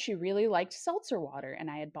mentioned that she really liked seltzer water, and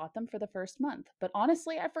I had bought them for the first month. But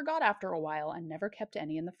honestly, I forgot after a while and never kept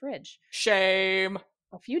any in the fridge. shame.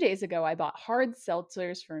 A few days ago, I bought hard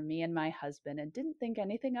seltzers for me and my husband and didn't think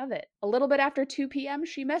anything of it. A little bit after 2 p.m.,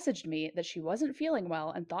 she messaged me that she wasn't feeling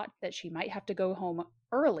well and thought that she might have to go home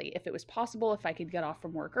early if it was possible if I could get off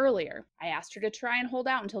from work earlier. I asked her to try and hold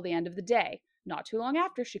out until the end of the day. Not too long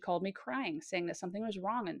after, she called me crying, saying that something was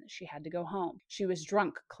wrong and that she had to go home. She was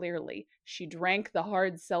drunk, clearly. She drank the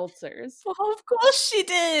hard seltzers. Well, of course she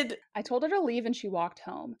did. I told her to leave and she walked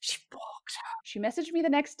home. She walked home. She messaged me the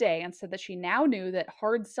next day and said that she now knew that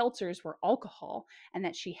hard seltzers were alcohol and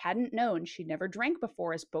that she hadn't known. She'd never drank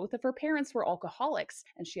before, as both of her parents were alcoholics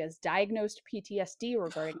and she has diagnosed PTSD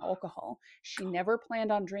regarding alcohol. She never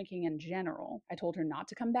planned on drinking in general. I told her not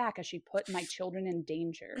to come back as she put my children in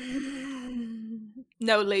danger.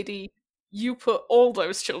 No, lady, you put all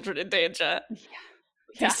those children in danger. Yeah.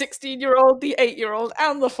 The 16-year-old, the 8-year-old,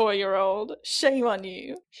 and the 4-year-old. Shame on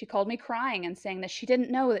you. She called me crying and saying that she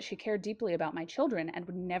didn't know that she cared deeply about my children and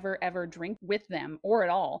would never ever drink with them or at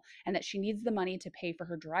all, and that she needs the money to pay for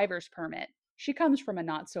her driver's permit. She comes from a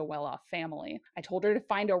not so well off family. I told her to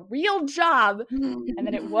find a real job and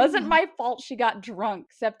that it wasn't my fault she got drunk,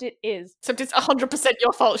 except it is. Except it's 100%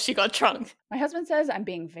 your fault she got drunk. My husband says I'm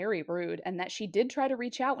being very rude and that she did try to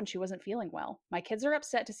reach out when she wasn't feeling well. My kids are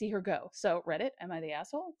upset to see her go. So, Reddit, am I the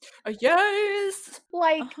asshole? Yes!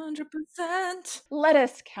 Like, 100%. let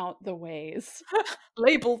us count the ways.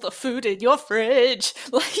 Label the food in your fridge.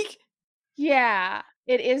 Like, yeah,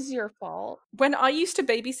 it is your fault. when I used to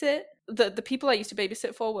babysit, the people I used to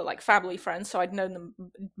babysit for were like family friends, so I'd known them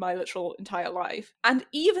my literal entire life. And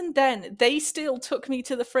even then, they still took me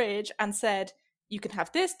to the fridge and said, you can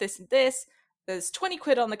have this, this, and this. There's 20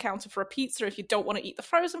 quid on the counter for a pizza if you don't want to eat the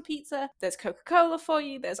frozen pizza. There's Coca-Cola for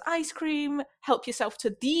you. There's ice cream. Help yourself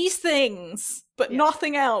to these things, but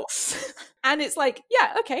nothing else. And it's like,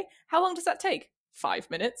 yeah, okay. How long does that take? 5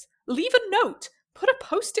 minutes. Leave a note. Put a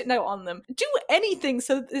post-it note on them. Do anything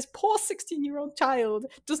so that this poor 16-year-old child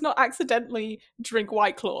does not accidentally drink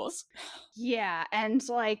White Claws. Yeah, and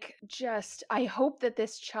like, just, I hope that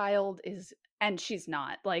this child is, and she's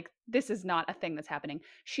not, like, this is not a thing that's happening.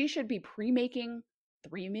 She should be pre-making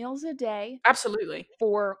 3 meals a day Absolutely.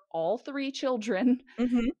 for all 3 children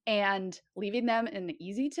Mm-hmm. and leaving them in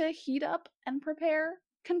easy to heat up and prepare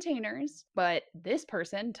containers. But this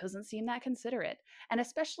person doesn't seem that considerate. And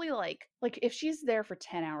especially like if she's there for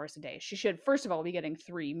 10 hours a day, she should first of all be getting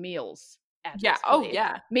 3 meals at Yeah. this Oh, place.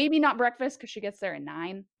 yeah. Maybe not breakfast because she gets there at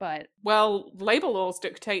 9, but Well, labor laws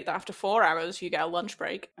dictate that after 4 hours, you get a lunch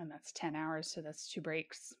break. and that's 10 hours, so that's 2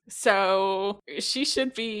 breaks. So she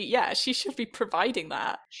should be providing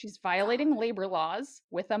that. She's violating labor laws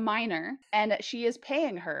with a minor, and she is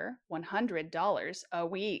paying her $100 a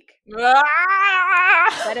week.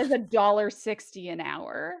 That is $1.60 an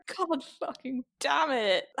hour. God fucking damn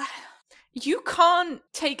it. You can't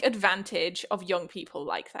take advantage of young people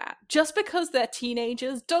like that. Just because they're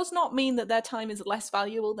teenagers does not mean that their time is less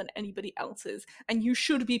valuable than anybody else's, and you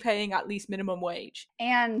should be paying at least minimum wage.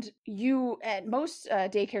 And you, at most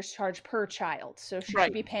daycares charge per child, so she Right.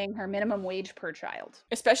 should be paying her minimum wage per child.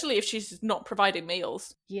 Especially if she's not providing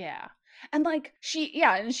meals. Yeah. And like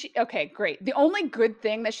okay, great. The only good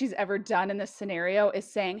thing that she's ever done in this scenario is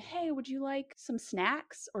saying, "Hey, would you like some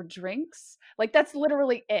snacks or drinks?" Like that's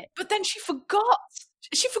literally it. But then she forgot.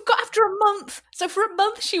 She forgot after a month. So for a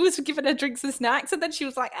month she was giving her drinks and snacks, and then she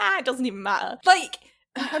was like, it doesn't even matter. Like,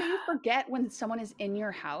 how do you forget when someone is in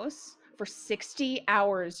your house for 60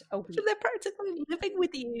 hours a week? they're practically living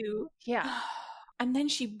with you. Yeah. And then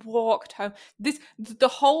she walked home. The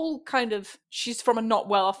whole kind of, she's from a not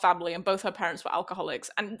well-off family, and both her parents were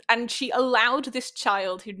alcoholics, and she allowed this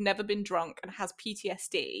child who'd never been drunk and has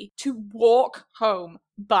PTSD to walk home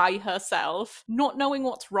by herself, not knowing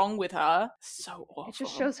what's wrong with her. So awful. It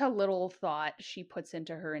just shows how little thought she puts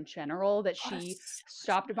into her in general, that she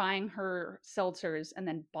stopped buying her seltzers and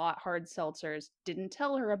then bought hard seltzers, didn't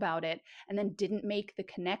tell her about it, and then didn't make the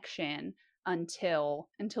connection until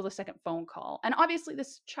the second phone call. And obviously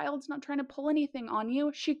this child's not trying to pull anything on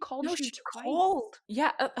you. She called you twice. Called. Yeah,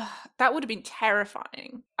 that would have been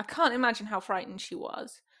terrifying. I can't imagine how frightened she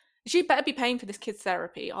was. She better be paying for this kid's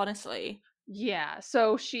therapy, honestly. Yeah,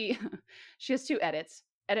 so she has 2 edits.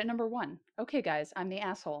 Edit number 1. Okay, guys, I'm the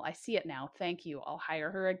asshole. I see it now. Thank you. I'll hire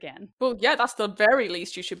her again. Well, yeah, that's the very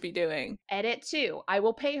least you should be doing. Edit 2. I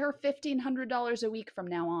will pay her $1,500 a week from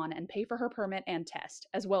now on and pay for her permit and test,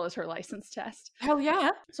 as well as her license test. Hell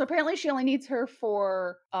yeah. So apparently she only needs her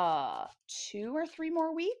for 2 or 3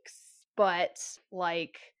 more weeks. But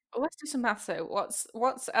like, let's do some math. So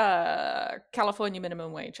what's California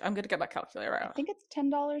minimum wage? I'm gonna get my calculator out. I think it's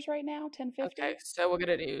 $10 right now, $10.50. Okay, so we're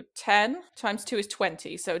gonna do 10 times 2 is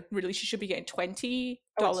 20. So really, she should be getting $20.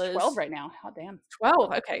 Oh, it's 12 right now. How damn.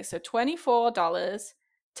 12. Okay, so $24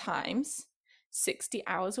 times 60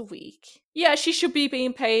 hours a week. Yeah, she should be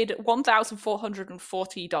being paid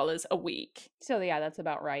 $1,440 a week. So yeah, that's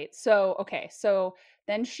about right. So okay, so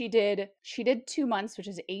then she did 2 months, which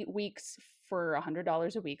is 8 weeks for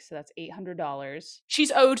 $100 a week, so that's $800.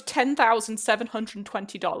 She's owed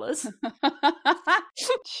 $10,720.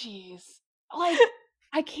 Jeez. Like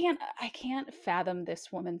I can't fathom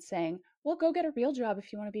this woman saying, "Well, go get a real job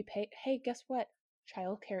if you want to be paid." Hey, guess what?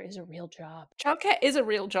 Childcare is a real job. Childcare is a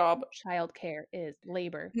real job. Childcare is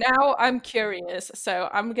labor. Now I'm curious, so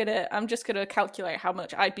I'm just gonna calculate how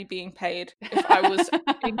much I'd be being paid if I was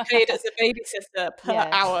being paid as a babysitter per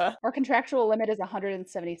hour. Our contractual limit is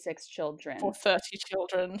 176 children. For 30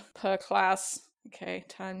 children per class. Okay,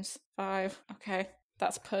 times 5. Okay,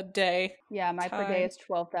 that's per day. Yeah, my per day is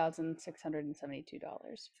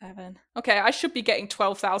 $12,672. 7. Okay, I should be getting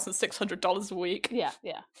 $12,600 a week. Yeah.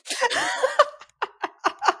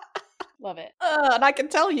 Love it. And I can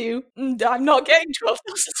tell you, I'm not getting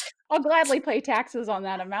 12,000. I'll gladly pay taxes on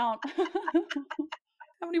that amount.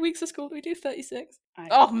 How many weeks of school do we do? 36.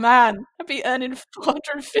 Oh man, I'd be earning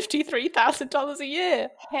 $453,000 a year.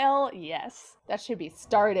 Hell yes. That should be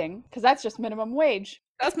starting, because that's just minimum wage.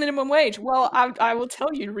 That's minimum wage. Well, I will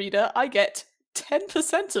tell you, reader, I get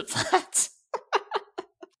 10% of that.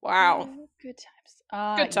 Wow. Good times.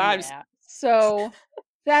 Good times. Yeah. So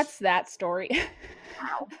that's that story.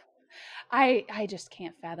 Wow. I just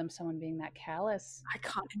can't fathom someone being that callous. I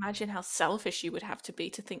can't imagine how selfish you would have to be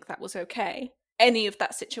to think that was okay. Any of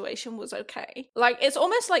that situation was okay. Like, it's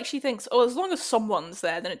almost like she thinks, oh, as long as someone's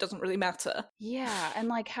there, then it doesn't really matter. Yeah, and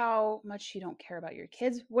like how much you don't care about your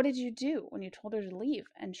kids. What did you do when you told her to leave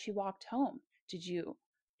and she walked home? Did you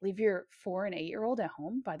leave your 4 and 8-year-old at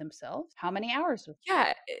home by themselves? How many hours?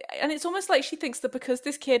 Yeah, and it's almost like she thinks that because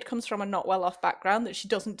this kid comes from a not well-off background that she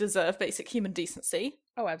doesn't deserve basic human decency.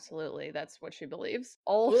 Oh, absolutely. That's what she believes.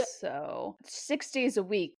 Blech. Also, 6 days a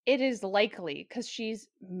week, it is likely, because she's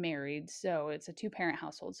married, so it's a two-parent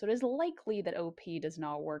household, so it is likely that OP does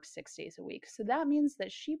not work 6 days a week. So that means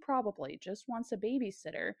that she probably just wants a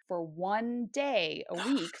babysitter for one day a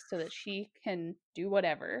week so that she can do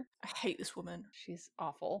whatever. I hate this woman. She's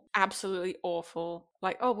awful. Absolutely awful.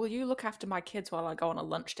 Like, oh, will you look after my kids while I go on a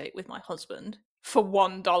lunch date with my husband for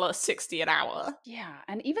 $1.60 an hour? Yeah,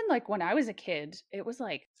 and even like when I was a kid, it was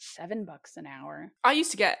like $7 an hour. I used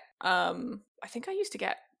to get, I think I used to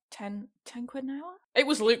get 10 quid an hour. It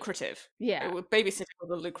was lucrative. Yeah. Babysitting was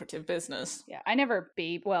a lucrative business. Yeah, I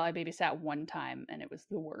babysat one time and it was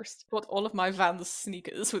the worst. Bought all of my Vans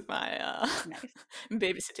sneakers with my Nice.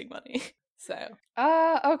 babysitting money. So,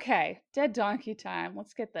 Okay. Dead donkey time.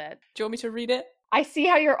 Let's get that. do you want me to read it? I see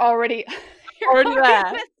how you're already Already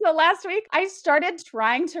there. So last week I started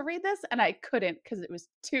trying to read this and I couldn't because it was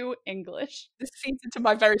too English. This feeds into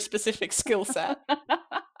my very specific skill set.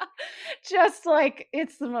 Just like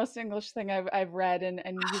it's the most English thing I've read, and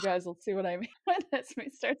you guys will see what I mean when this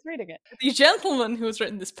starts reading it. The gentleman who has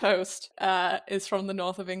written this post is from the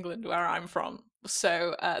north of England, where I'm from.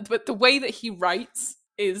 So, but the way that he writes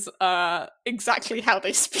is exactly how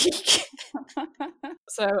they speak.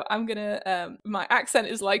 So I'm gonna my accent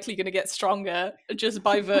is likely gonna get stronger just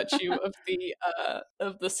by virtue of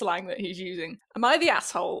the slang that he's using. Am I the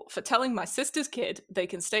asshole for telling my sister's kid they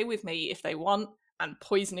can stay with me if they want and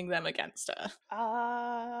poisoning them against her?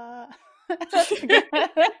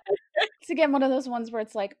 It's again one of those ones where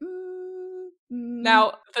it's like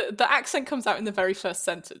Now the accent comes out in the very first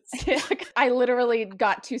sentence. I literally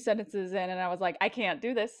got 2 sentences in and I was like, I can't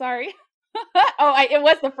do this, sorry. It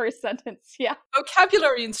was the first sentence, yeah.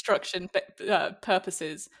 Vocabulary instruction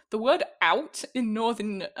purposes, the word out in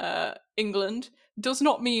northern England does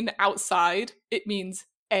not mean outside, it means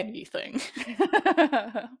anything.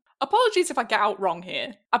 Apologies if I get out wrong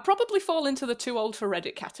here. I probably fall into the too old for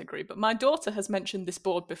Reddit category, but my daughter has mentioned this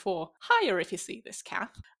board before. Hiya if you see this,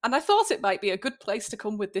 Kath. And I thought it might be a good place to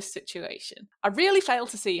come with this situation. I really fail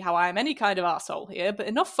to see how I am any kind of arsehole here, but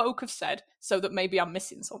enough folk have said so that maybe I'm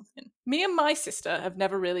missing something. Me and my sister have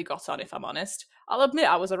never really got on, if I'm honest. I'll admit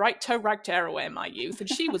I was a right toe-rag tearaway in my youth, and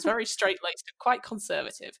she was very straight-laced and quite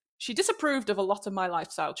conservative. She disapproved of a lot of my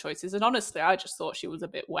lifestyle choices, and honestly, I just thought she was a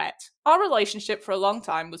bit wet. Our relationship for a long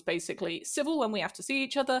time was basically civil when we have to see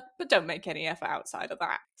each other, but don't make any effort outside of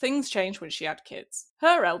that. Things changed when she had kids.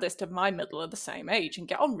 Her eldest and my middle are the same age and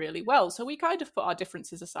get on really well, so we kind of put our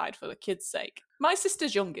differences aside for the kids' sake. My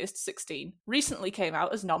sister's youngest, 16, recently came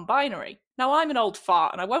out as non-binary. Now, I'm an old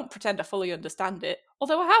fart and I won't pretend I fully understand it,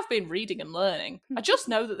 although I have been reading and learning. I just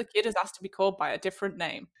know that the kid has asked to be called by a different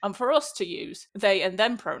name, and for us to use they and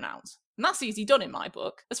them pronouns. And that's easy done in my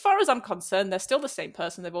book. As far as I'm concerned, they're still the same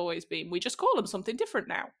person they've always been. We just call them something different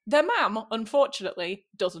now. Their mum, unfortunately,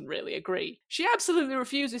 doesn't really agree. She absolutely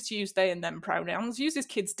refuses to use they and them pronouns, uses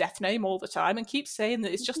kids' death name all the time, and keeps saying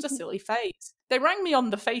that it's just a silly phase. They rang me on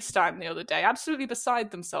the FaceTime the other day, absolutely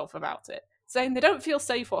beside themselves about it, saying they don't feel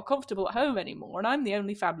safe or comfortable at home anymore, and I'm the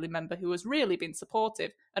only family member who has really been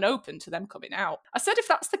supportive and open to them coming out. I said if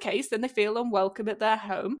that's the case, then they feel unwelcome at their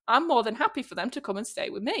home. I'm more than happy for them to come and stay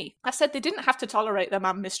with me. I said they didn't have to tolerate their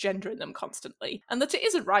mum misgendering them constantly, and that it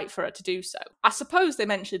isn't right for her to do so. I suppose they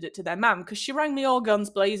mentioned it to their mum because she rang me all guns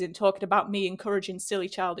blazing talking about me encouraging silly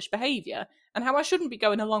childish behaviour, and how I shouldn't be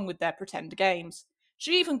going along with their pretend games.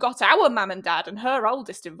 She even got our mum and dad and her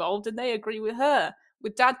oldest involved, and they agree with her,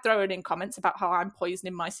 with Dad throwing in comments about how I'm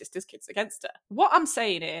poisoning my sister's kids against her. What I'm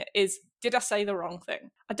saying here is, did I say the wrong thing?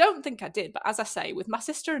 I don't think I did, but as I say, with my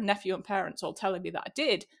sister and nephew and parents all telling me that I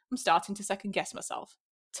did, I'm starting to second guess myself.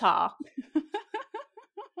 Tar.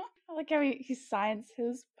 I like how he signs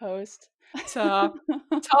his post. Tar.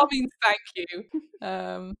 Tar means thank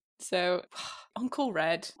you. So, Uncle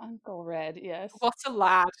Red. Uncle Red, yes. What a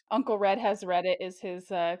lad. Uncle Red has Reddit is his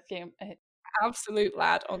game. Absolute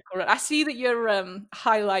lad, Uncle Red. I see that you're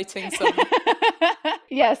highlighting some.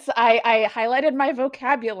 Yes, I highlighted my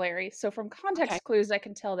vocabulary. So from context clues, I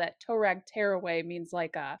can tell that toe-rag tearaway means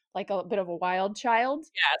like a bit of a wild child.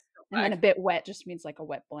 Yeah, and then a bit wet just means like a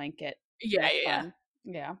wet blanket. Yeah.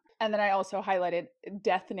 Yeah. And then I also highlighted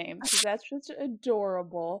death name because that's just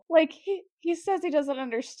adorable. Like he says he doesn't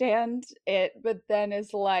understand it, but then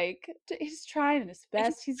is like he's trying his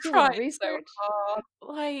best. He's doing research. So hard.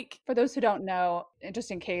 Like, for those who don't know, just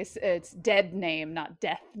in case, it's dead name, not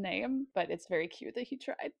death name, but it's very cute that he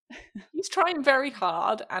tried. He's trying very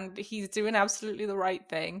hard and he's doing absolutely the right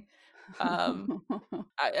thing.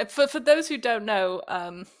 For those who don't know,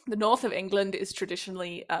 the north of England is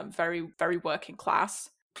traditionally very, very working class.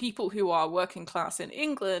 people who are working class in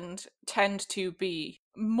England tend to be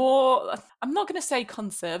more, I'm not going to say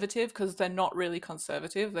conservative because they're not really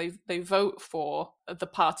conservative. They vote for the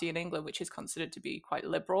party in England which is considered to be quite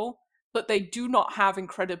liberal, but they do not have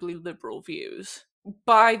incredibly liberal views.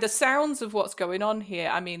 By the sounds of what's going on here,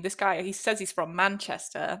 I mean, this guy, he says he's from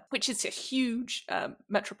Manchester, which is a huge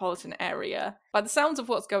metropolitan area. By the sounds of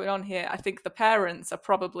what's going on here, I think the parents they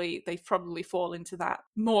probably fall into that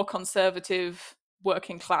more conservative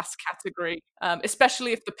working class category,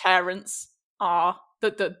 especially if the parents are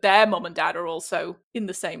that their mum and dad are also in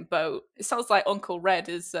the same boat. It sounds like Uncle Red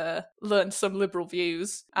has learned some liberal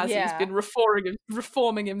views as he's been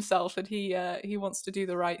reforming himself, and he wants to do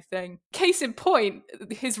the right thing. Case in point,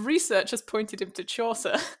 his research has pointed him to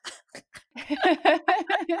Chaucer.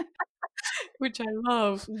 Which I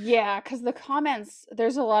love. Yeah, because the comments,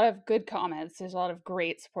 there's a lot of good comments. There's a lot of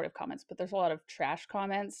great supportive comments, but there's a lot of trash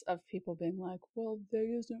comments of people being like, well,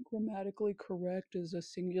 they isn't grammatically correct as a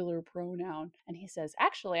singular pronoun. And he says,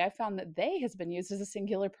 actually, I found that they has been used as a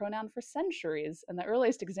singular pronoun for centuries. And the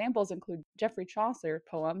earliest examples include Geoffrey Chaucer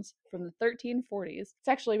poems from the 1340s. It's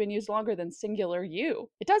actually been used longer than singular you.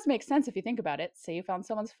 It does make sense if you think about it. Say you found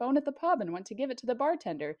someone's phone at the pub and went to give it to the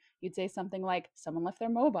bartender. You'd say something like, someone left their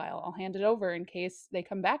mobile. I'll hand it over in case they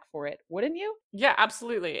come back for it, wouldn't you? Yeah,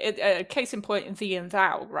 absolutely. Case in point, thee and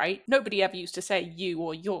thou, right? Nobody ever used to say you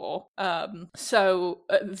or your. So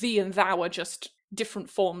thee and thou are just different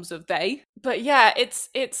forms of they. But yeah, it's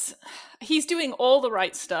he's doing all the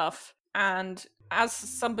right stuff, and as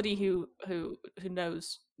somebody who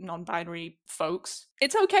knows non-binary folks,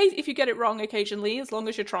 it's okay if you get it wrong occasionally, as long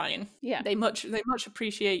as you're trying. Yeah, they much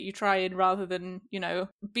appreciate you trying, rather than, you know,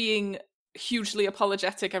 being hugely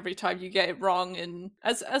apologetic every time you get it wrong. And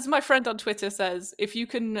as my friend on Twitter says, if you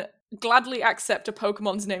can gladly accept a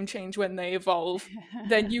Pokemon's name change when they evolve,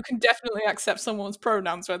 then you can definitely accept someone's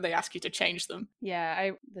pronouns when they ask you to change them.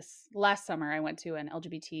 Yeah, this last summer I went to an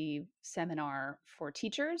LGBT seminar for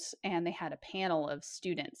teachers, and they had a panel of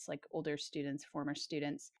students, like older students, former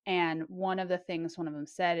students. And one of the things one of them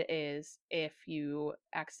said is, if you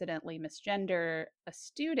accidentally misgender a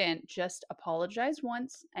student, just apologize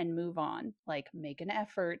once and move on. Like, make an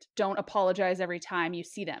effort. Don't apologize every time you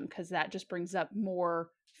see them, because that just brings up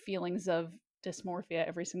more feelings of dysmorphia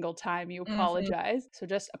every single time you apologize. So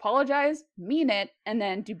just apologize, mean it, and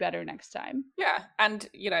then do better next time. Yeah, and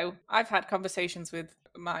you know, I've had conversations with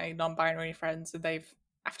my non-binary friends, and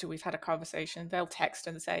after we've had a conversation, they'll text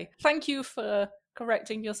and say, thank you for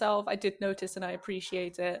correcting yourself, I did notice and I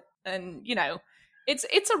appreciate it. And you know, it's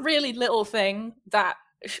a really little thing that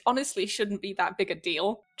honestly shouldn't be that big a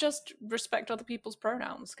deal. Just respect other people's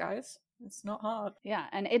pronouns, guys. It's not hard. Yeah,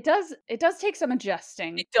 and it does take some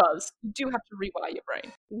adjusting. It does. You do have to rewire your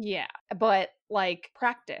brain. Yeah, but like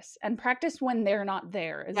practice when they're not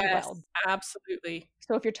there as well. Absolutely.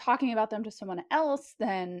 So if you're talking about them to someone else,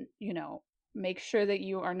 then, you know, make sure that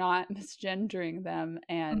you are not misgendering them,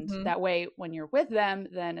 and that way when you're with them,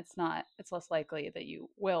 then it's less likely that you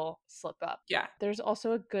will slip up. Yeah. There's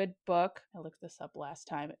also a good book, I looked this up last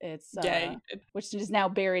time, it's which is now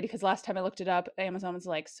buried, because last time I looked it up, Amazon was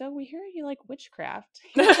like, so we hear you like witchcraft.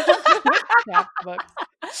 Witchcraft books.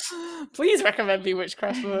 Please recommend me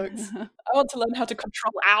witchcraft books. I want to learn how to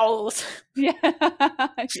control owls. Yeah.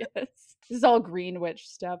 Yes. This is all green witch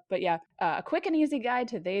stuff, but yeah, a quick and easy guide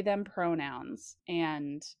to they them pronouns,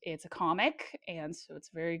 and it's a comic, and so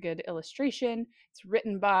it's very good illustration. It's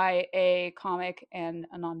written by a comic and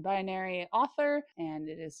a non-binary author, and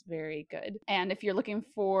it is very good. And if you're looking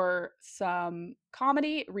for some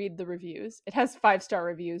comedy, read the reviews. It has 5-star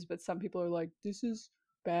reviews, but some people are like, this is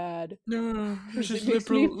bad. No, it makes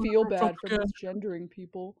me feel bad for misgendering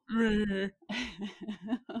people.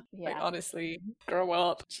 Yeah, like, honestly, grow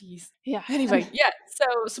up. Jeez. Yeah. Anyway, yeah. So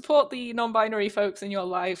support the non-binary folks in your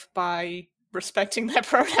life by respecting their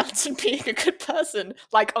pronouns and being a good person,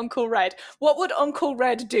 like Uncle Red. What would Uncle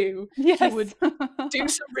Red do? Yes. He would do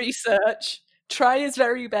some research, try his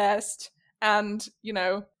very best, and, you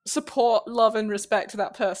know, support, love, and respect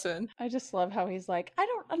that person. I just love how he's like, I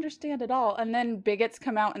don't understand at all. And then bigots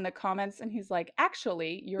come out in the comments and he's like,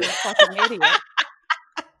 actually, you're a fucking idiot.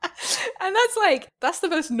 And that's the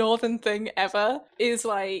most northern thing ever, is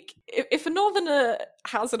like, if a northerner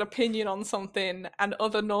has an opinion on something and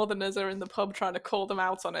other northerners are in the pub trying to call them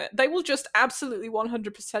out on it, they will just absolutely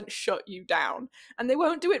 100% shut you down. And they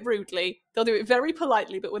won't do it rudely. They'll do it very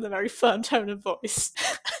politely, but with a very firm tone of voice.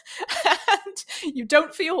 And you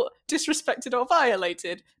don't feel disrespected or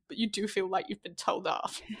violated, but you do feel like you've been told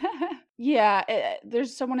off. Yeah,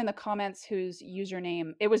 there's someone in the comments whose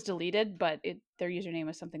username, it was deleted, but their username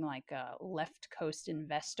was something like Left Coast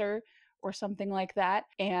Investor, or something like that,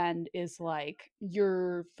 and is like,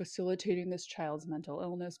 you're facilitating this child's mental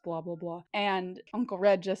illness, blah, blah, blah. And Uncle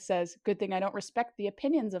Red just says, good thing I don't respect the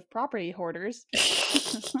opinions of property hoarders.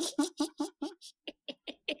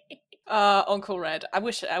 Uncle Red. I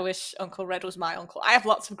wish Uncle Red was my uncle. I have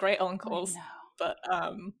lots of great uncles. But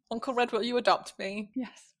Uncle Red, will you adopt me?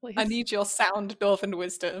 Yes, please. I need your sound Northern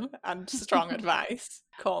wisdom and strong advice.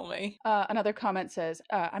 Call me. Another comment says,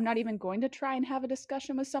 I'm not even going to try and have a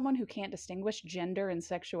discussion with someone who can't distinguish gender and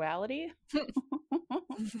sexuality.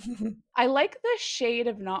 I like the shade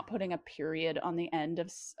of not putting a period on the end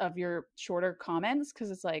of your shorter comments, because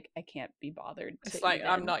it's like, I can't be bothered to it's like,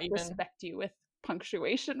 I'm not even respect you with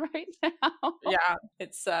punctuation right now. Yeah,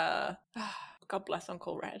 it's God bless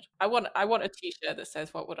Uncle Red. I want a t-shirt that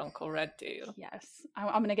says, what would Uncle Red do? Yes.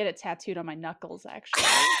 I'm gonna get it tattooed on my knuckles, actually.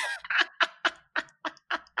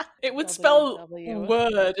 It would spell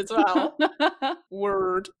word as well.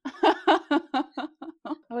 Word.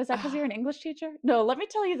 Oh, is that because you're an English teacher? No, let me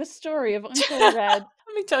tell you the story of Uncle Red.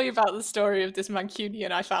 Let me tell you about the story of this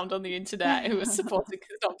Mancunian I found on the internet who was supporting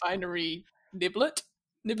his non-binary nibbling.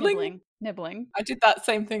 I did that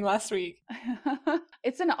same thing last week.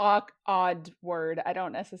 It's an odd word. I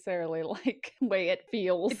don't necessarily like the way it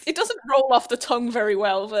feels. It doesn't roll off the tongue very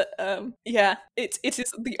well, but yeah, it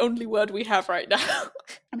is the only word we have right now.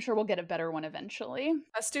 I'm sure we'll get a better one eventually.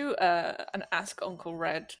 Let's do an Ask Uncle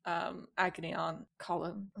Red Agony Aunt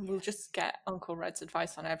column, and we'll just get Uncle Red's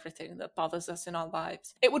advice on everything that bothers us in our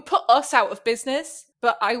lives. It would put us out of business,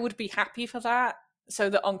 but I would be happy for that, so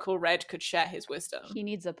that Uncle Red could share his wisdom. He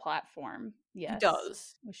needs a platform. Yes. He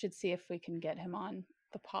does. We should see if we can get him on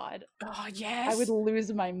the pod. Oh, yes. I would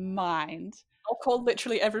lose my mind. I'll call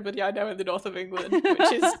literally everybody I know in the north of England,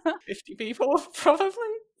 which is 50 people, probably,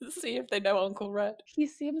 to see if they know Uncle Red. He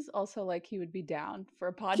seems also like he would be down for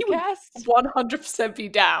a podcast. He would 100% be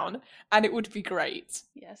down, and it would be great.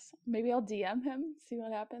 Yes. Maybe I'll DM him, see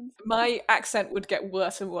what happens. My accent would get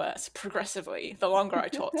worse and worse progressively the longer I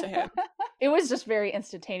talked to him. It was just very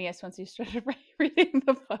instantaneous once you started reading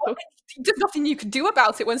the book. Well, there's nothing you can do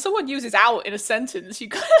about it. When someone uses out in a sentence, you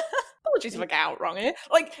can't... Apologies if I get out wrong here.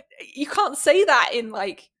 Like, you can't say that in,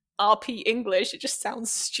 like, RP English. It just sounds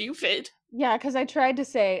stupid. Yeah, because I tried to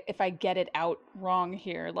say, if I get it out wrong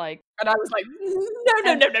here, like... And I was like, no.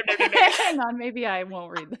 Hang on, maybe I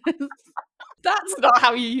won't read this. That's not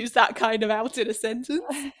how you use that kind of out in a sentence.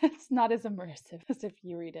 It's not as immersive as if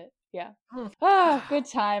you read it. Yeah. Oh, good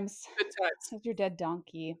times. Good times. With your dead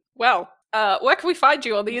donkey. Well, where can we find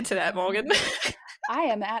you on the internet, Morgan? I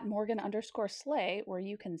am at Morgan_Slay, where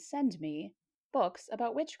you can send me books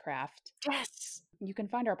about witchcraft. Yes. You can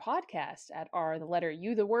find our podcast at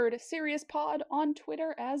 /SeriousPod on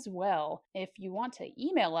Twitter as well. If you want to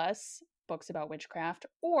email us books about witchcraft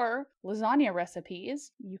or lasagna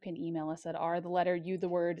recipes, you can email us at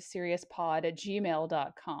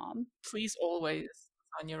SeriousPod@gmail.com. Please always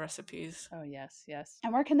on your recipes. Oh, yes.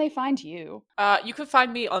 And where can they find you? You can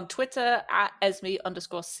find me on Twitter at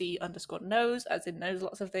Esme_C_knows, as in knows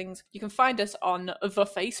lots of things. You can find us on the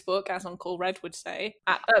Facebook, as Uncle Red would say,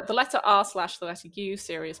 at the letter R/the letter U,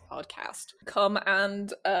 Serious Podcast. Come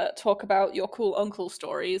and talk about your cool uncle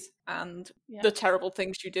stories and the terrible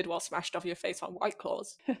things you did while smashed off your face on White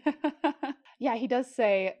Claws. Yeah, he does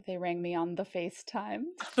say they rang me on the FaceTime.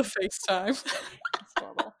 The FaceTime. That's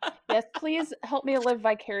horrible. Yes, please help me live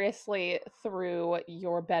vicariously through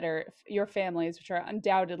your families, which are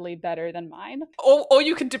undoubtedly better than mine. Or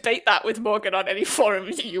you can debate that with Morgan on any forum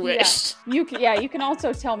you wish. Yeah, you can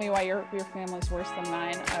also tell me why your family's worse than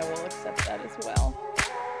mine. I will accept that as well.